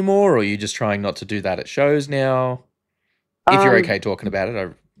all anymore, or are you just trying not to do that at shows now? If you're okay talking about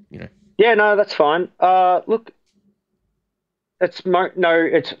it, Yeah, no, that's fine. Look, it's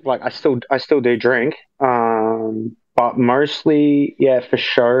I still do drink, but mostly, for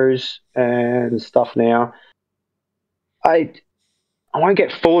shows and stuff now. I won't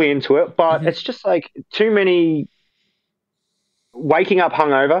get fully into it, but it's just too many. Waking up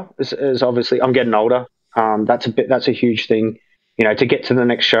hungover is obviously, I'm getting older. That's a huge thing, to get to the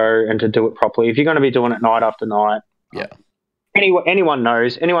next show and to do it properly. If you're going to be doing it night after night, anyone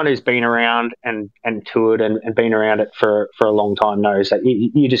knows, anyone who's been around and toured and been around it for a long time knows that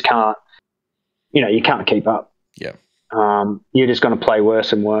you just can't, you can't keep up. Yeah. You're just going to play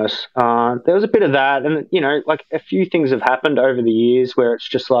worse and worse. There was a bit of that, and a few things have happened over the years where it's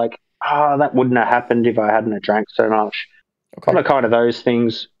just that wouldn't have happened if I hadn't have drank so much. Okay. Kind of those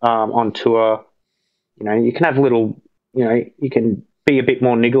things on tour. You can have little, you can be a bit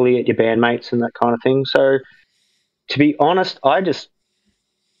more niggly at your bandmates and that kind of thing. So, to be honest, I just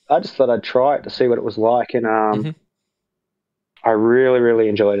thought I'd try it to see what it was like, and I really, really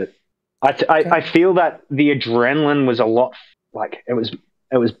enjoyed it. I feel that the adrenaline was a lot, it was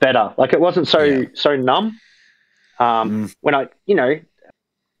better. It wasn't so numb. When I'd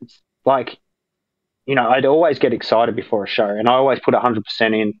always get excited before a show, and I always put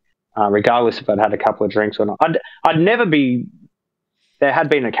 100% in. Regardless if I'd had a couple of drinks or not. I'd never be. There had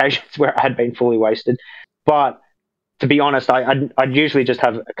been occasions where I had been fully wasted, but to be honest, I'd usually just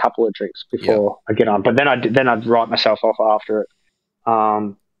have a couple of drinks before I get on. But then I'd write myself off after it.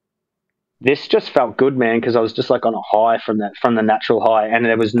 This just felt good, man, because I was just on a high from the natural high, and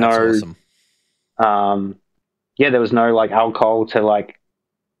there was no. That's awesome. There was no alcohol to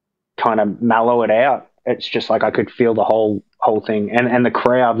kind of mellow it out. it's just like I could feel the whole thing, and the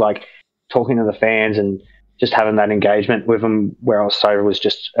crowd, like talking to the fans and just having that engagement with them where I was sober was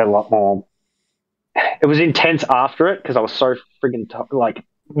just a lot more. It was intense after it because I was so friggin' like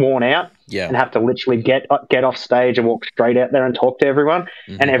worn out, and have to literally get off stage and walk straight out there and talk to everyone,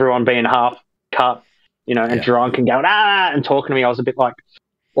 and everyone being half cut, and drunk and going and talking to me. I was a bit like,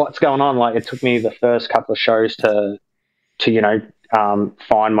 what's going on? Like, it took me the first couple of shows to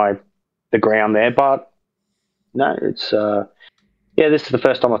find the ground there, but no, it's this is the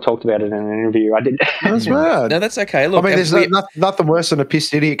first time I talked about it in an interview. I didn't. That's right. No, that's okay. Look, I mean, there's nothing worse than a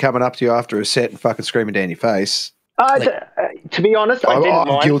pissed idiot coming up to you after a set and fucking screaming down your face. To be honest, I didn't mind.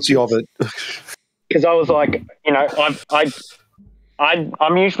 I'm guilty of it because I was like,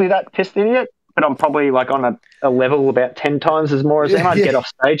 I'm usually that pissed idiot, but I'm probably like on a level about 10 times as more as them. I'd get off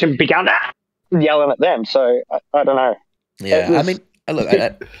stage and be going yelling at them. So I don't know. Yeah, I mean, look,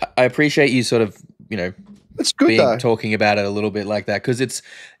 I appreciate you sort of, it's good talking about it a little bit like that, because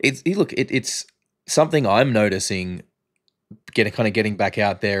it's something I'm noticing, getting back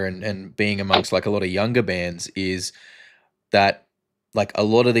out there and being amongst like a lot of younger bands, is that like a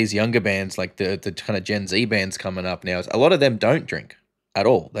lot of these younger bands, like the kind of Gen Z bands coming up now, a lot of them don't drink at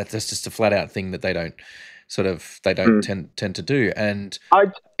all. That's just a flat out thing that they don't tend to do. And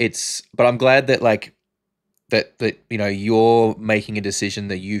but I'm glad that like that you're making a decision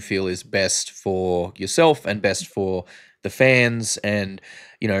that you feel is best for yourself and best for the fans, and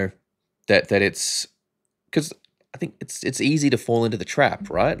that it's, because I think it's easy to fall into the trap,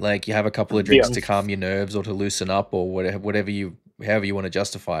 right? Like you have a couple of drinks to calm your nerves or to loosen up or however you want to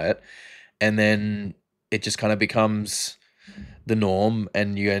justify it, and then it just kind of becomes the norm,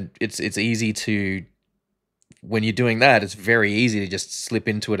 and it's easy to, when you're doing that, it's very easy to just slip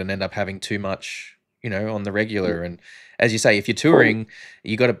into it and end up having too much on the regular. And as you say, if you're touring,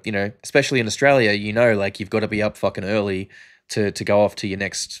 you got to, especially in Australia, like you've got to be up fucking early to go off to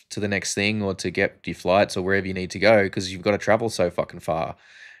the next thing, or to get your flights or wherever you need to go, because you've got to travel so fucking far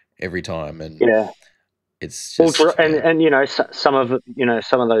every time. And it's just, some of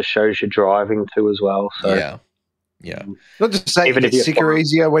those shows you're driving to as well. So yeah. Not just say you get sicker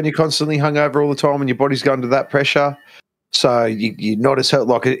easier when you're constantly hungover all the time and your body's going to that pressure. So you're not as hurt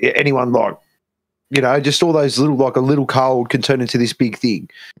like anyone, like, just all those little, like a little cold can turn into this big thing.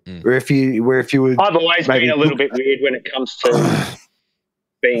 Where if you would, I've always been a little bit weird when it comes to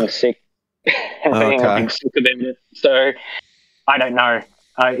being sick and being sick of it. So I don't know.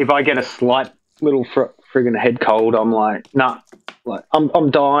 If I get a slight little friggin' head cold, I'm like, nah, like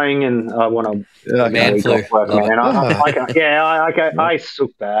I'm dying and I want to man flu. Work, man. I suck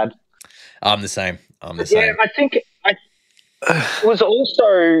bad. I'm the same. Yeah, I think it was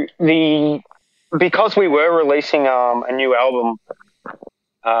also because we were releasing a new album,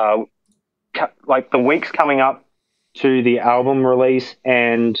 like the weeks coming up to the album release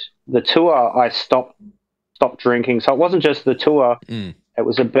and the tour, I stopped drinking. So it wasn't just the tour. It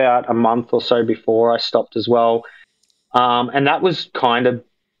was about a month or so before I stopped as well. And that was kind of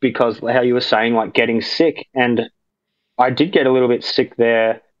because how you were saying, like getting sick. And I did get a little bit sick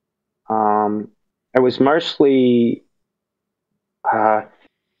there. It was mostly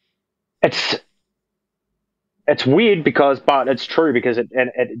it's weird but it's true because it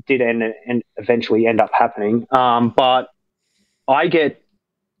did and eventually end up happening. But I get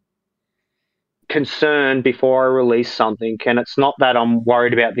concerned before I release something, and it's not that I'm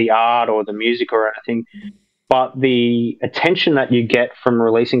worried about the art or the music or anything, but the attention that you get from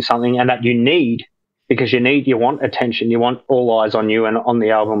releasing something, and that you need, because you want attention, you want all eyes on you and on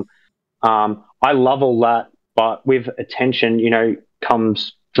the album. I love all that, but with attention,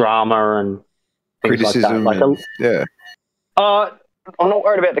 comes drama and criticism. Like that. I'm not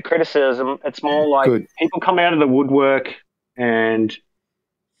worried about the criticism. It's more like people come out of the woodwork and,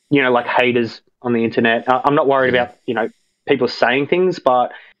 like haters on the internet. I'm not worried about, people saying things,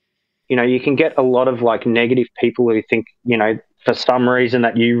 but, you can get a lot of like negative people who think, for some reason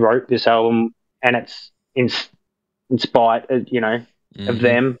that you wrote this album and it's in spite of, of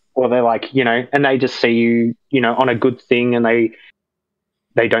them, or they're like, and they just see you, on a good thing and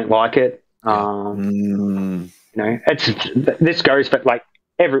they don't like it. This goes for like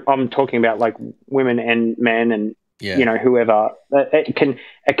I'm talking about like women and men and whoever. It can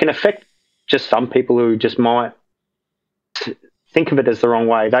affect just some people who just might think of it as the wrong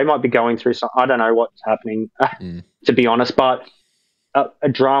way. They might be going through some, I don't know what's happening, to be honest, but a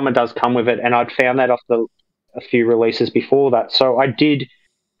drama does come with it, and I'd found that off a few releases before that. So I did,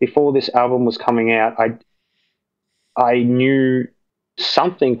 before this album was coming out, I knew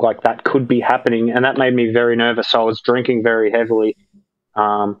something like that could be happening, and that made me very nervous. So I was drinking very heavily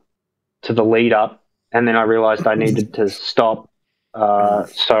to the lead up, and then I realized I needed to stop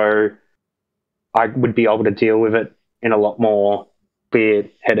so I would be able to deal with it in a lot more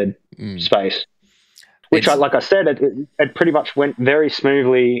clear-headed space. Which, like I said, it pretty much went very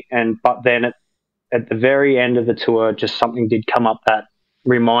smoothly, but then at the very end of the tour, just something did come up that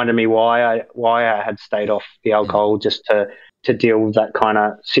reminded me why I had stayed off the alcohol, just to deal with that kind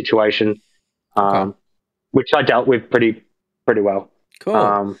of situation, which I dealt with pretty well.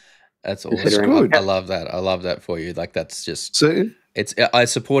 Cool. That's awesome. That's good. I love that. I love that for you. Like, that's just I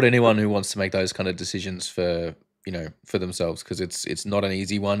support anyone who wants to make those kind of decisions for themselves, because it's not an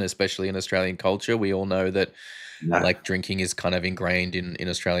easy one, especially in Australian culture. We all know that like drinking is kind of ingrained in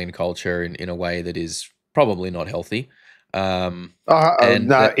Australian culture in a way that is probably not healthy. No,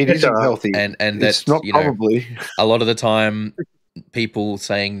 it isn't healthy. And it's that, not probably. A lot of the time people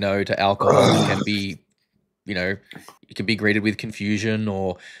saying no to alcohol can be, it can be greeted with confusion,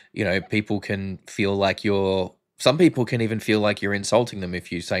 or, people can feel like some people can even feel like you're insulting them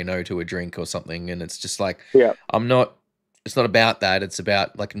if you say no to a drink or something. And it's just like, it's not about that. It's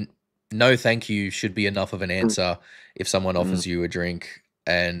about like, no, thank you should be enough of an answer if someone offers you a drink.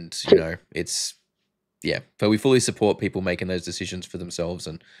 And, but we fully support people making those decisions for themselves.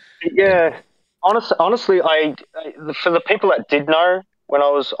 Honestly, I for the people that did know when I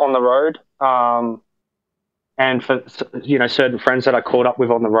was on the road, and for certain friends that I caught up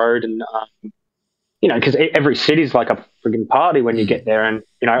with on the road, and because every city's like a friggin' party when you get there, and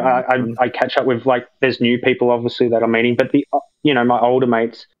I catch up with, like, there's new people obviously that I'm meeting, but my older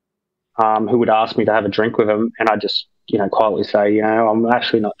mates who would ask me to have a drink with them, and I just quietly say, I'm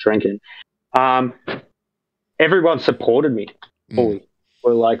actually not drinking. Everyone supported me fully.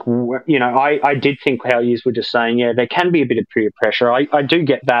 We're like, I did think how you were just saying, there can be a bit of peer pressure. I do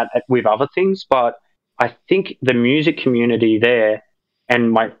get that with other things, but I think the music community there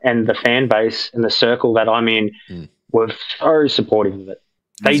and the fan base and the circle that I'm in were so supportive of it.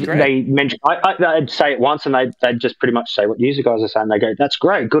 They mentioned, I'd say it once, and they'd just pretty much say what you guys are saying. They go, "That's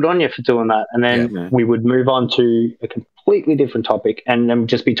great, good on you for doing that." And then we would move on to a completely different topic, and then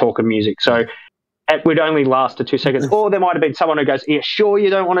just be talking music. So it would only last 2 seconds. Or there might have been someone who goes, "Yeah, sure, you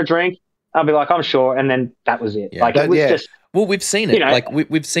don't want to drink." I'll be like, "I'm sure," and then that was it. Like, it was just. Well, we've seen it. Like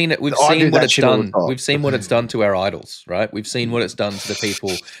we've seen it. We've seen what it's done. We've seen what it's done to our idols, right? We've seen what it's done to the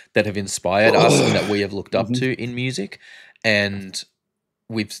people that have inspired us and that we have looked up to in music, and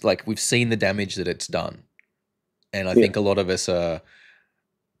we've seen the damage that it's done. And I think a lot of us are,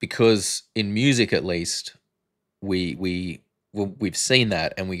 because in music at least, we've seen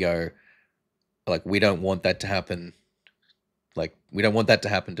that, and we go, like, we don't want that to happen. Like, we don't want that to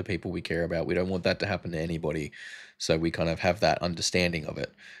happen to people we care about. We don't want that to happen to anybody. So we kind of have that understanding of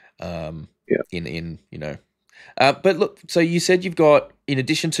it. But look, so you said you've got, in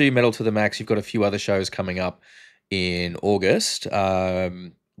addition to Metal to the Max, you've got a few other shows coming up in August.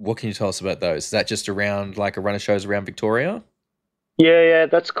 What can you tell us about those? Is that just around, like, a run of shows around Victoria? Yeah,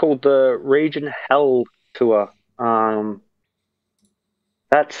 that's called the Region Hell Tour.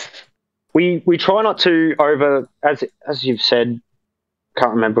 That's we try not to as you've said.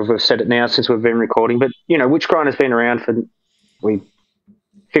 Can't remember if we've said it now since we've been recording, but Witchgrinder's been around for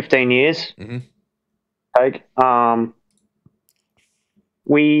 15 years.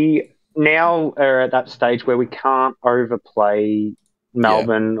 We now are at that stage where we can't overplay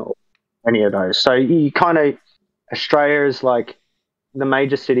Melbourne or any of those. So you kind of, Australia is like, the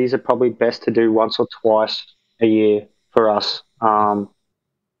major cities are probably best to do once or twice a year for us. But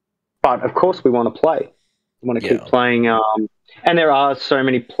of course we want to play. We want to keep playing. And there are so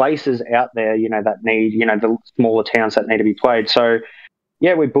many places out there, that need, the smaller towns that need to be played. So,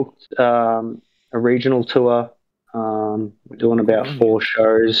 we booked a regional tour. We're doing about 4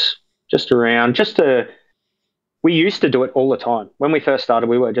 shows we used to do it all the time. When we first started,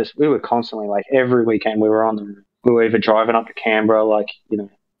 we were constantly, like, every weekend we were we were either driving up to Canberra, like,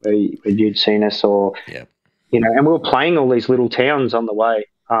 where you'd seen us, or, and we were playing all these little towns on the way.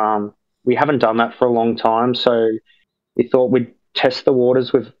 We haven't done that for a long time, so we thought we'd test the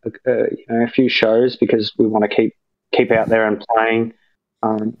waters with a few shows, because we want to keep out there and playing.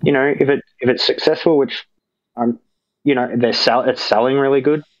 If it's successful, which it's selling really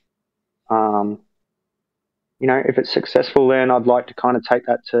good. If it's successful, then I'd like to kind of take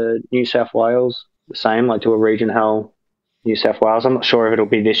that to New South Wales, the same, like to a Region Hell New South Wales. I'm not sure if it'll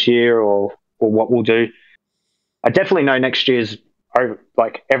be this year or what we'll do. I definitely know next year's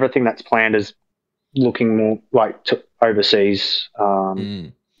like everything that's planned is looking more like to overseas,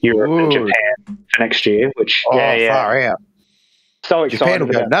 Europe and Japan for next year. Which far out. So excited! Japan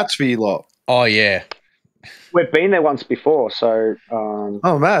will go nuts for you lot. Oh yeah, we've been there once before, so.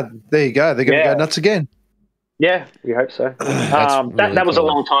 Oh man, there you go. They're going to go nuts again. Yeah, we hope so. Really that was a cool.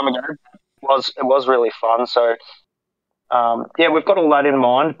 long time ago. It was really fun. So, we've got all that in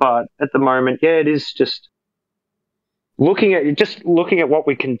mind, but at the moment, it is just looking at what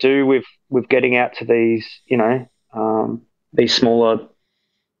we can do with getting out to these, these smaller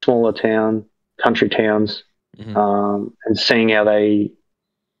country towns, and seeing how they,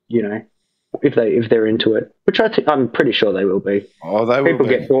 if they're into it, which I'm pretty sure they will be. Oh, they will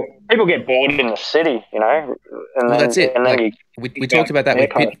be. People get bored in the city, And that's it. And then we talked about that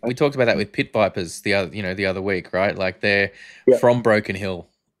with we talked about that with Pit Vipers the other week, right? Like they're from Broken Hill,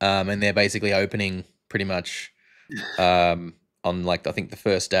 and they're basically opening pretty much on like I think the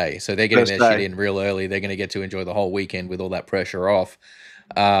first day. So they're getting their shit in real early. They're going to get to enjoy the whole weekend with all that pressure off.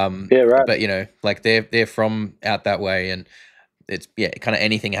 But like they're from out that way, and it's kind of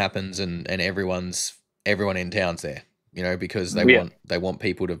anything happens, and everyone in town's there, because they want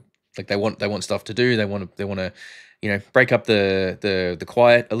people to like they want stuff to do. They want to break up the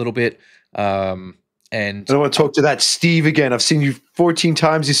quiet a little bit. And I don't want to talk to that Steve again. I've seen you 14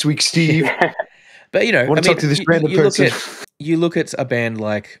 times this week, Steve. But I want to talk to this random person. You look at a band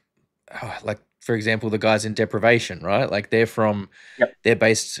like for example, the guys in Deprivation, right? Like they're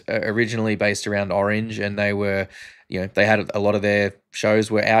originally based around Orange, and they were, they had a lot of their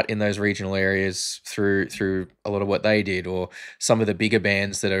shows were out in those regional areas through a lot of what they did, or some of the bigger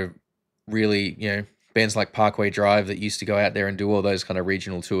bands that are really, bands like Parkway Drive that used to go out there and do all those kind of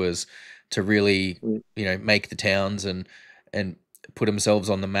regional tours to really, make the towns and put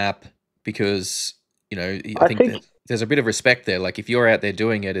themselves on the map, because, I think there's a bit of respect there. Like if you're out there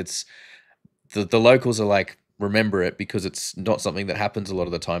doing it, it's the locals are like, remember it, because it's not something that happens a lot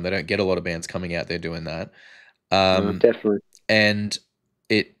of the time. They don't get a lot of bands coming out there doing that. Definitely. And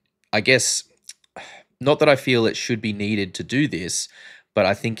I guess, not that I feel it should be needed to do this, but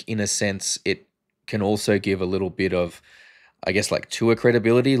I think in a sense it can also give a little bit of, I guess, like tour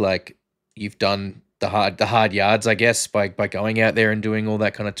credibility. Like you've done the hard yards, I guess, by going out there and doing all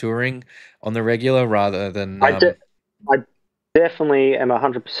that kind of touring on the regular, rather than. I definitely am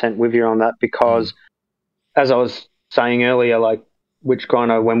 100% with you on that, because as I was saying earlier, like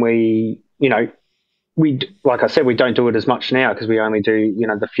Witchgrinder, when we like I said, we don't do it as much now because we only do,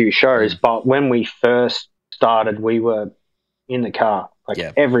 the few shows. But when we first started, we were in the car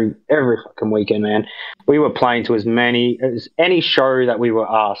every fucking weekend, man. We were playing to as any show that we were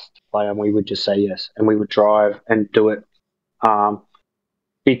asked to play, and we would just say yes, and we would drive and do it.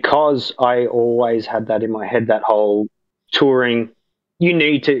 Because I always had that in my head, that whole touring. You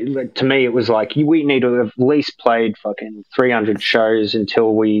need to me, it was like we need to have at least played fucking 300 shows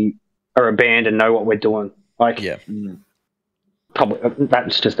until we are a band and know what we're doing. Like, probably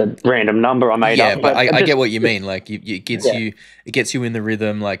that's just a random number I made up. Yeah, but I get what you mean. Like, it gets you in the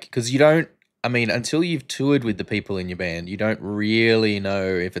rhythm. Like, because you don't. I mean, until you've toured with the people in your band, you don't really know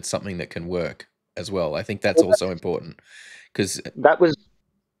if it's something that can work as well. I think that's also important, because that was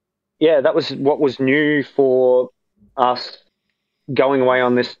what was new for us going away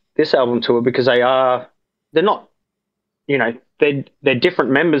on this album tour, because they're not, they're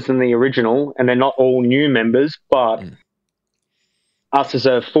different members than the original, and they're not all new members, but us as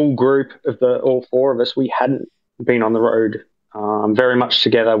a full group of all four of us, we hadn't been on the road very much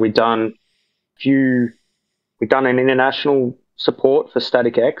together. We'd done an international support for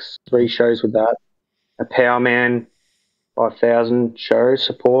Static X, 3 shows with that, a Power Man 5000 show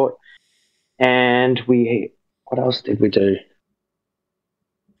support, and what else did we do?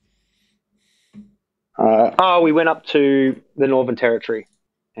 We went up to the Northern Territory,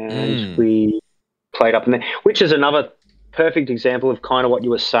 and we played up in there, which is another perfect example of kind of what you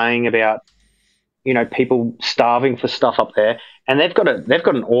were saying about, people starving for stuff up there. And they've got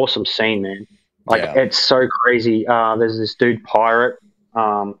an awesome scene, man. Like it's so crazy. There's this dude Pirate,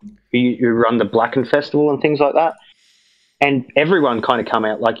 who run the Blacken Festival and things like that. And everyone kind of come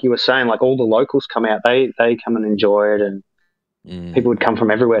out, like you were saying, like all the locals come out. They come and enjoy it, and people would come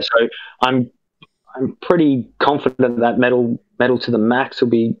from everywhere. So I'm pretty confident that metal to the max will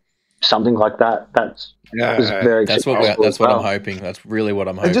be something like that. That's very. That's what I'm hoping. That's really what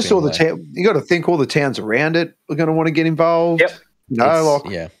I'm hoping. And just all the town, you got to think all the towns around it are going to want to get involved. Yep.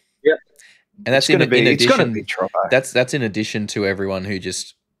 And that's in addition. That's in addition to everyone who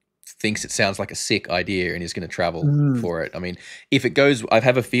just thinks it sounds like a sick idea and is going to travel for it. I mean, if it goes, I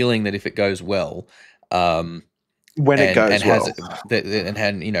have a feeling that if it goes well, if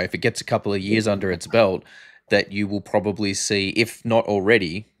it gets a couple of years under its belt, that you will probably see, if not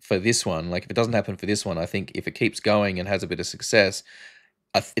already for this one, like if it doesn't happen for this one, I think if it keeps going and has a bit of success,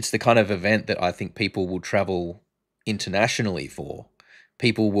 it's the kind of event that I think people will travel internationally for.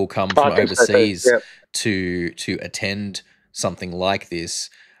 People will come from overseas to attend something like this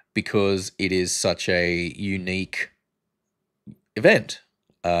because it is such a unique event,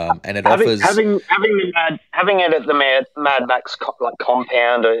 and it offers having it at the Mad Max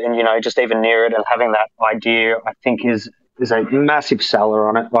compound, and just even near it, and having that idea, I think is a massive seller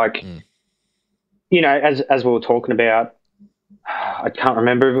on it. Like, as we were talking about, I can't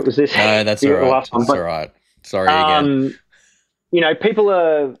remember if it was this. No, that's all right. Last one, that's all right. Sorry again. People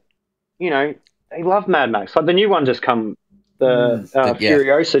are, they love Mad Max. Like the new one just come,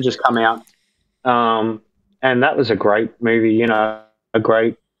 Furiosa just come out, and that was a great movie. A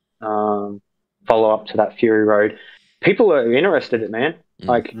great follow up to that Fury Road. People are interested in it, man.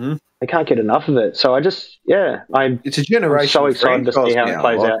 Like they can't get enough of it. So I just, it's a generation. So excited to see how it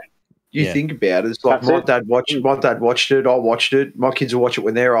plays out. You think about it, it's like my dad watched it, I watched it, my kids will watch it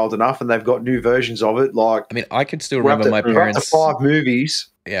when they're old enough, and they've got new versions of it. Like, I mean, I can still remember my parents. We're up to 5 movies.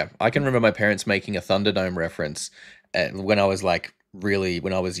 Yeah, I can remember my parents making a Thunderdome reference when I was like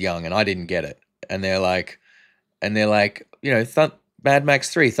when I was young, and I didn't get it. And they're like, Mad Max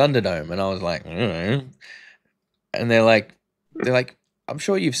 3 Thunderdome, and I was like, and they're like, I'm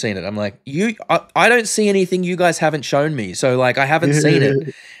sure you've seen it. I'm like, I don't see anything you guys haven't shown me, so like I haven't seen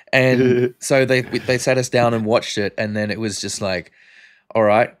it. And so they sat us down and watched it, and then it was just like, all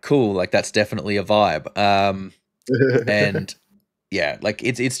right, cool, like that's definitely a vibe. And yeah, like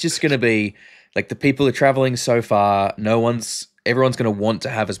it's just gonna be like the people are traveling so far. Everyone's gonna want to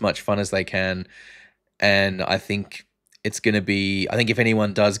have as much fun as they can, and I think it's gonna be. I think if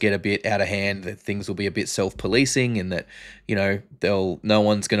anyone does get a bit out of hand, that things will be a bit self-policing, and that no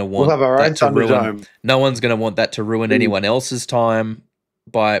one's gonna want that to ruin. No one's gonna want that to ruin anyone else's time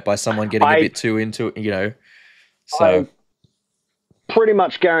by someone getting a bit too into it, So I pretty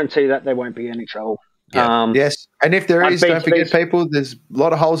much guarantee that there won't be any trouble. Yeah. Yes, and if there is, don't forget, people. There's a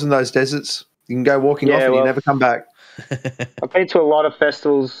lot of holes in those deserts. You can go walking off and you never come back. I've been to a lot of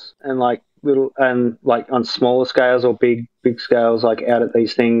festivals and like little and like on smaller scales or big scales, like out at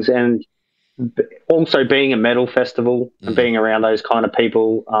these things, and also being a metal festival and being around those kind of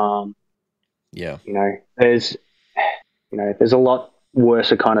people. There's a lot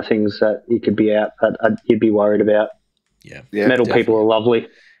worse kind of things that you could be out that you'd be worried about. Yeah, metal definitely. People are lovely.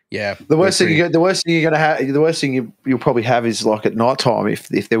 Yeah, the worst thing you'll probably have is like at night time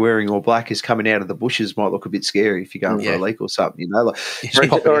if they're wearing all black, is coming out of the bushes might look a bit scary if you're going for a leak or something, like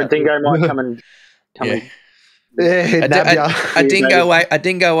or a dingo might come and a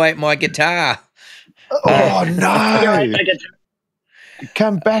dingo ate my guitar. Oh no!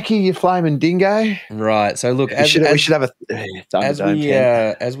 Come back here, you flaming dingo! Right. So look, we should have as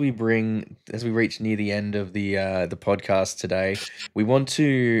we reach near the end of the podcast today, we want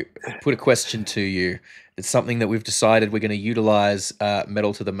to put a question to you. It's something that we've decided we're going to utilize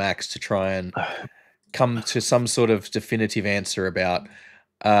Metal to the Max to try and come to some sort of definitive answer about.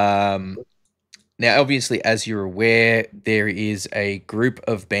 Now, obviously, as you're aware, there is a group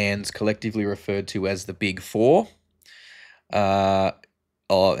of bands collectively referred to as the Big Four.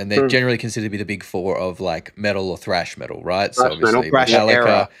 And they're generally considered to be the Big Four of like metal or thrash metal, right? So obviously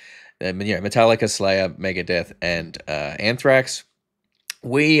Metallica, Metallica, Slayer, Megadeth, and Anthrax.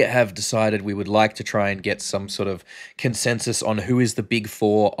 We have decided we would like to try and get some sort of consensus on who is the Big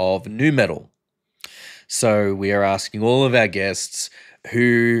Four of nu metal. So we are asking all of our guests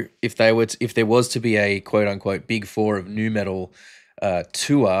who, if there was to be a quote unquote Big Four of nu metal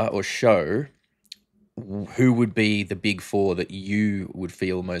tour or show, who would be the Big Four that you would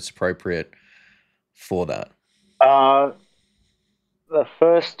feel most appropriate for that? The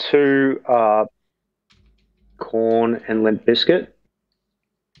first two are Korn and Limp Bizkit.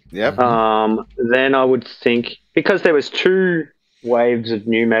 Yep. Then I would think, because there was 2 waves of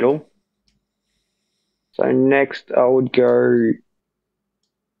nu metal, so next I would go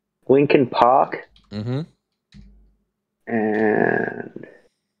Linkin Park. Mm-hmm. And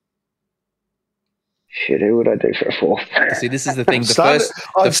shit, who would I do for a 4th? See, this is the thing.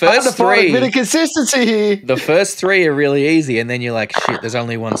 The first 3, a bit of consistency here. The first 3 are really easy, and then you're like, shit, there's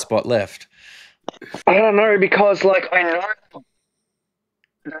only one spot left. I don't know, because like I know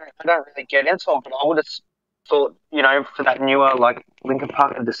I don't really get into it, but I would have thought, for that newer like Linkin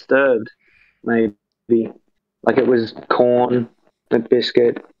Park and Disturbed, maybe like it was Korn, Limp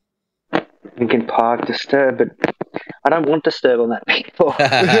Bizkit, Linkin Park, Disturbed, but I don't want Disturbed on that people.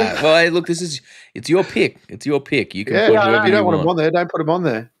 Well, hey, look, it's your pick. It's your pick. You can put whoever you don't want them on there. Don't put them on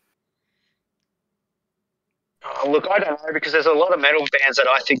there. Look, I don't know, because there's a lot of metal bands that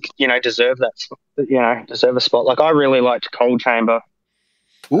I think deserve that. Deserve a spot. Like I really liked Cold Chamber.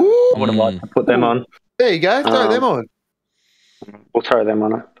 Ooh. I would have liked to put them on. There you go. Throw them on. We'll throw them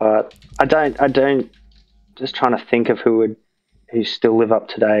on it, but I don't. Just trying to think of who still live up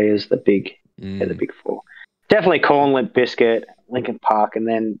today as the big four. Definitely Corn, Limp Bizkit, Linkin Park, and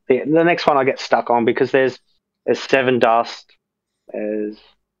then the next one I get stuck on because there's Seven Dust, there's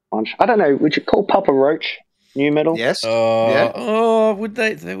bunch. I don't know. Would you call Papa Roach new metal? Yes. Yeah. Oh, would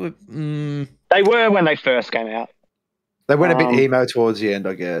they? They were. They were when they first came out. They went a bit emo towards the end,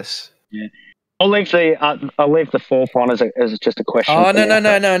 I guess. Yeah. I'll leave the fourth one as just a question. Oh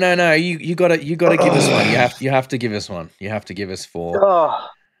no! You gotta give us one. You have to give us one. You have to give us 4. Oh,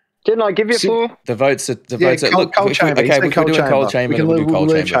 didn't I give you 4? The votes are look. Cold chamber. Okay, if we're doing cold chamber, then we'll do cold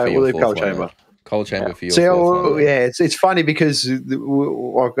chamber for your cold 4th chamber. one. Cold chamber for your 4th one. Yeah, it's funny because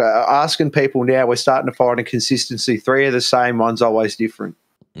asking people now, we're starting to find a consistency. 3 are the same, one's always different.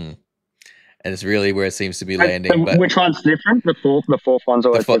 And it's really where it seems to be landing. But which one's different? The fourth one's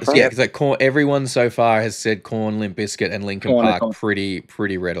always different. Yeah, because everyone so far has said Korn, Limp Bizkit, and Linkin Park pretty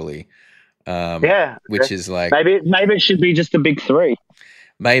readily. Which is like maybe it should be just the big 3.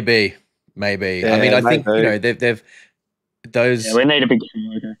 Maybe. Yeah, I mean, I think they've those. Yeah, we need a big 4.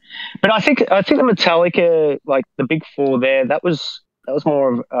 Okay. But I think the Metallica, like the big 4 there, that was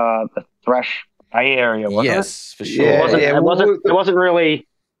more of the thrash Bay Area, wasn't it? Yes, for sure. It wasn't really.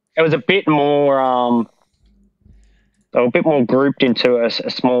 It was a bit more, they were a bit more grouped into a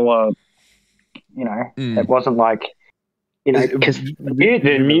smaller, it wasn't like, because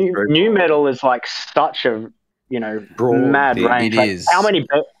the new metal is like such a, broad, mad range. It is.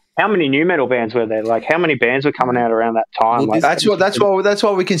 How many new metal bands were there? Like, how many bands were coming out around that time? Well, that's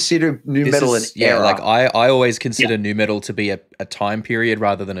why we consider new metal an era. Like I always consider new metal to be a time period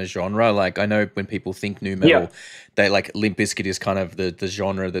rather than a genre. Like I know when people think new metal, they like Limp Bizkit is kind of the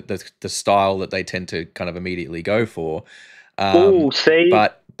genre that the style that they tend to kind of immediately go for.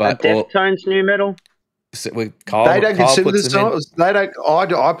 But Deftones new metal. So they don't consider the styles. They don't.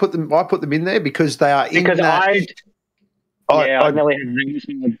 I put them in there because they are in that. I nearly had rings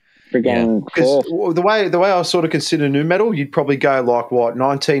in the friggin' because the way I sort of consider new metal, you'd probably go like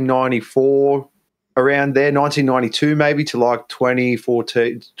 1994 around there, 1992 maybe to like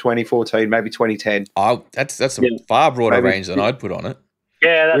 2014, maybe 2010. Oh, that's a far broader range than I'd put on it.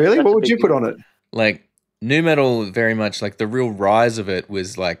 Yeah, really? What would you put on it? Like new metal, very much like the real rise of it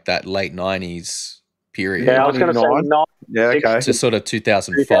was like that late 90s period. Yeah, I was going to say to sort of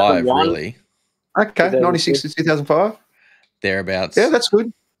 2005, really. Okay, 96 to 2005. Thereabouts. Yeah, that's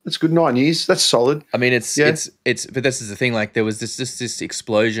good. That's good. 9 years. That's solid. I mean, it's but this is the thing. Like, there was this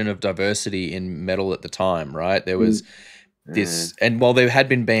explosion of diversity in metal at the time, right? There was this, and while there had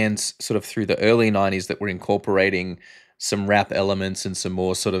been bands sort of through the early 90s that were incorporating some rap elements and some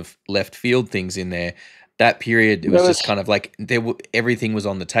more sort of left field things in there, that period, it was just kind of like everything was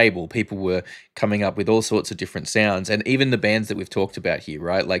on the table. People were coming up with all sorts of different sounds, and even the bands that we've talked about here,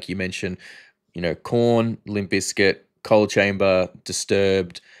 right? Like you mentioned, Korn, Limp Bizkit, Cold Chamber,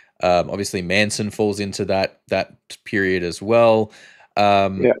 Disturbed. Obviously, Manson falls into that period as well.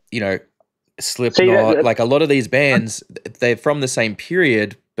 Slipknot. Like a lot of these bands, they're from the same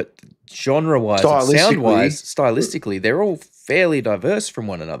period, but genre-wise, sound-wise, stylistically, they're all fairly diverse from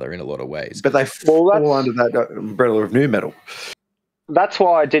one another in a lot of ways. But they fall under that umbrella of new metal. That's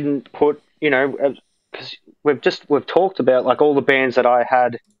why I didn't put, because we've talked about like all the bands that I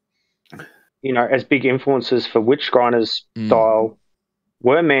had, as big influences for Witchgrinder's style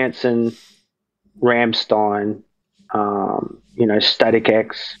were Manson, Rammstein, Static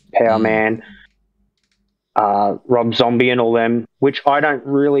X, Power Man, Rob Zombie and all them, which I don't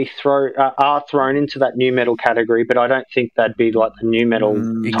really are thrown into that new metal category, but I don't think they'd be like the new metal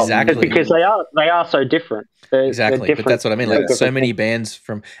exactly because they are so different. They're different. But that's what I mean. Like so many bands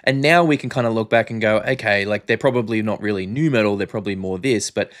and now we can kind of look back and go, okay, like they're probably not really new metal, they're probably more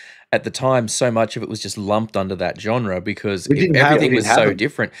this, but at the time, so much of it was just lumped under that genre because everything was so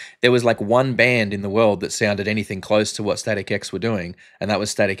different. There was like one band in the world that sounded anything close to what Static X were doing, and that was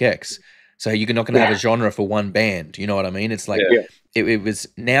Static X. So you're not going to have a genre for one band. You know what I mean? It's like it was.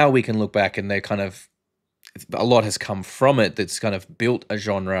 Now we can look back and they kind of a lot has come from it that's kind of built a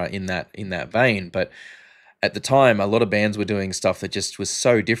genre in that vein. But at the time, a lot of bands were doing stuff that just was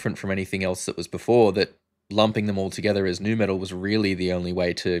so different from anything else that was before that lumping them all together as new metal was really the only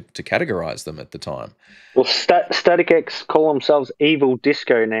way to categorize them at the time. Well, Static X call themselves Evil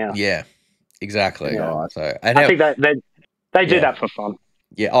Disco now. Yeah, exactly. Yeah. So I think that they do that for fun.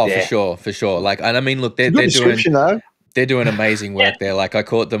 Yeah. Oh, for sure. Like, and I mean, look, they're description doing though. They're doing amazing work there. Like I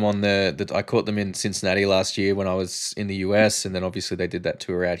caught them on I caught them in Cincinnati last year when I was in the US, and then obviously they did that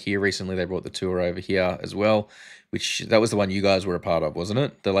tour out here recently. They brought the tour over here as well, which that was the one you guys were a part of, wasn't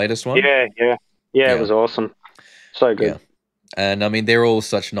it? The latest one? Yeah. It was awesome. So good. Yeah. And I mean, they're all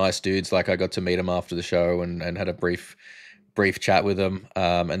such nice dudes. Like I got to meet them after the show and had a brief chat with them.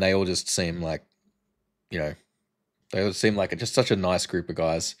 And they all just seem like, you know, they all seem like just such a nice group of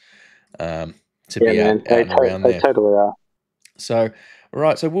guys. To be out and around there. They totally are. So, all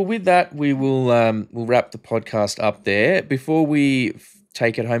right. So, well, with that, we'll wrap the podcast up there. Before we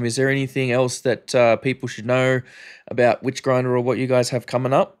take it home, is there anything else that people should know about Witchgrinder or what you guys have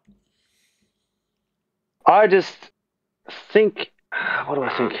coming up? I just think, what do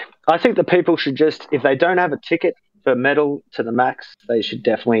I think? I think that people should just, if they don't have a ticket for Metal to the Max, they should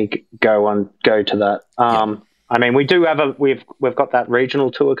definitely go to that. I mean, we do have we've got that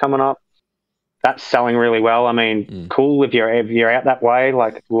regional tour coming up. That's selling really well. I mean, cool if you're out that way.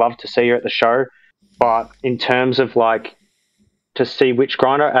 Like, love to see you at the show. But in terms of like to see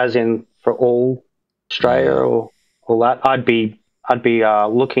Witchgrinder, as in for all Australia or all that, I'd be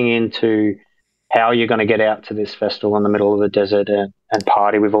looking into how you're going to get out to this festival in the middle of the desert and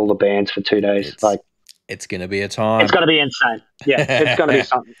party with all the bands for 2 days. It's going to be a time. It's going to be insane. Yeah, it's going to be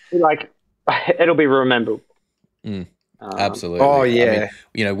something. Like, it'll be remembered. Absolutely. Oh yeah. I mean,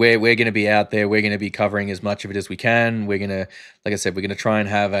 you know, we're going to be out there. We're going to be covering as much of it as we can. We're going to, like I said, we're going to try and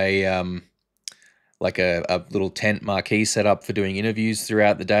have a little tent marquee set up for doing interviews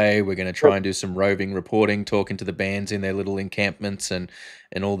throughout the day. We're going to try and do some roving reporting, talking to the bands in their little encampments and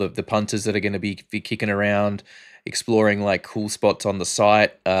all the punters that are going to be kicking around, exploring like cool spots on the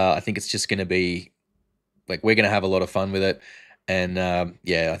site. I think it's just going to be like, we're going to have a lot of fun with it. And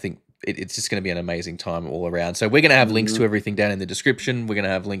I think it's just going to be an amazing time all around. So we're going to have links to everything down in the description. We're going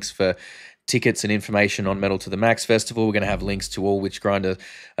to have links for tickets and information on Metal to the Max Festival. We're going to have links to all Witchgrinder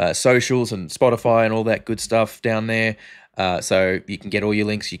socials and Spotify and all that good stuff down there. So you can get all your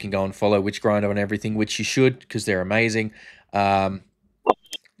links. You can go and follow Witchgrinder on everything, which you should, because they're amazing.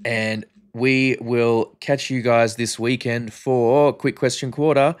 And we will catch you guys this weekend for Quick Question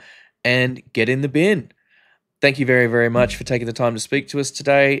Quarter and Get in the Bin. Thank you very, very much for taking the time to speak to us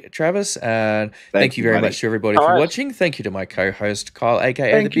today, Travis. And thank you very much to everybody for watching. Thank you to my co-host, Kyle,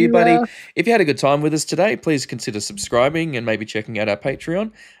 a.k.a. the BeerBuddy. If you had a good time with us today, please consider subscribing and maybe checking out our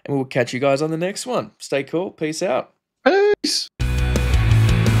Patreon. And we'll catch you guys on the next one. Stay cool. Peace out. Peace.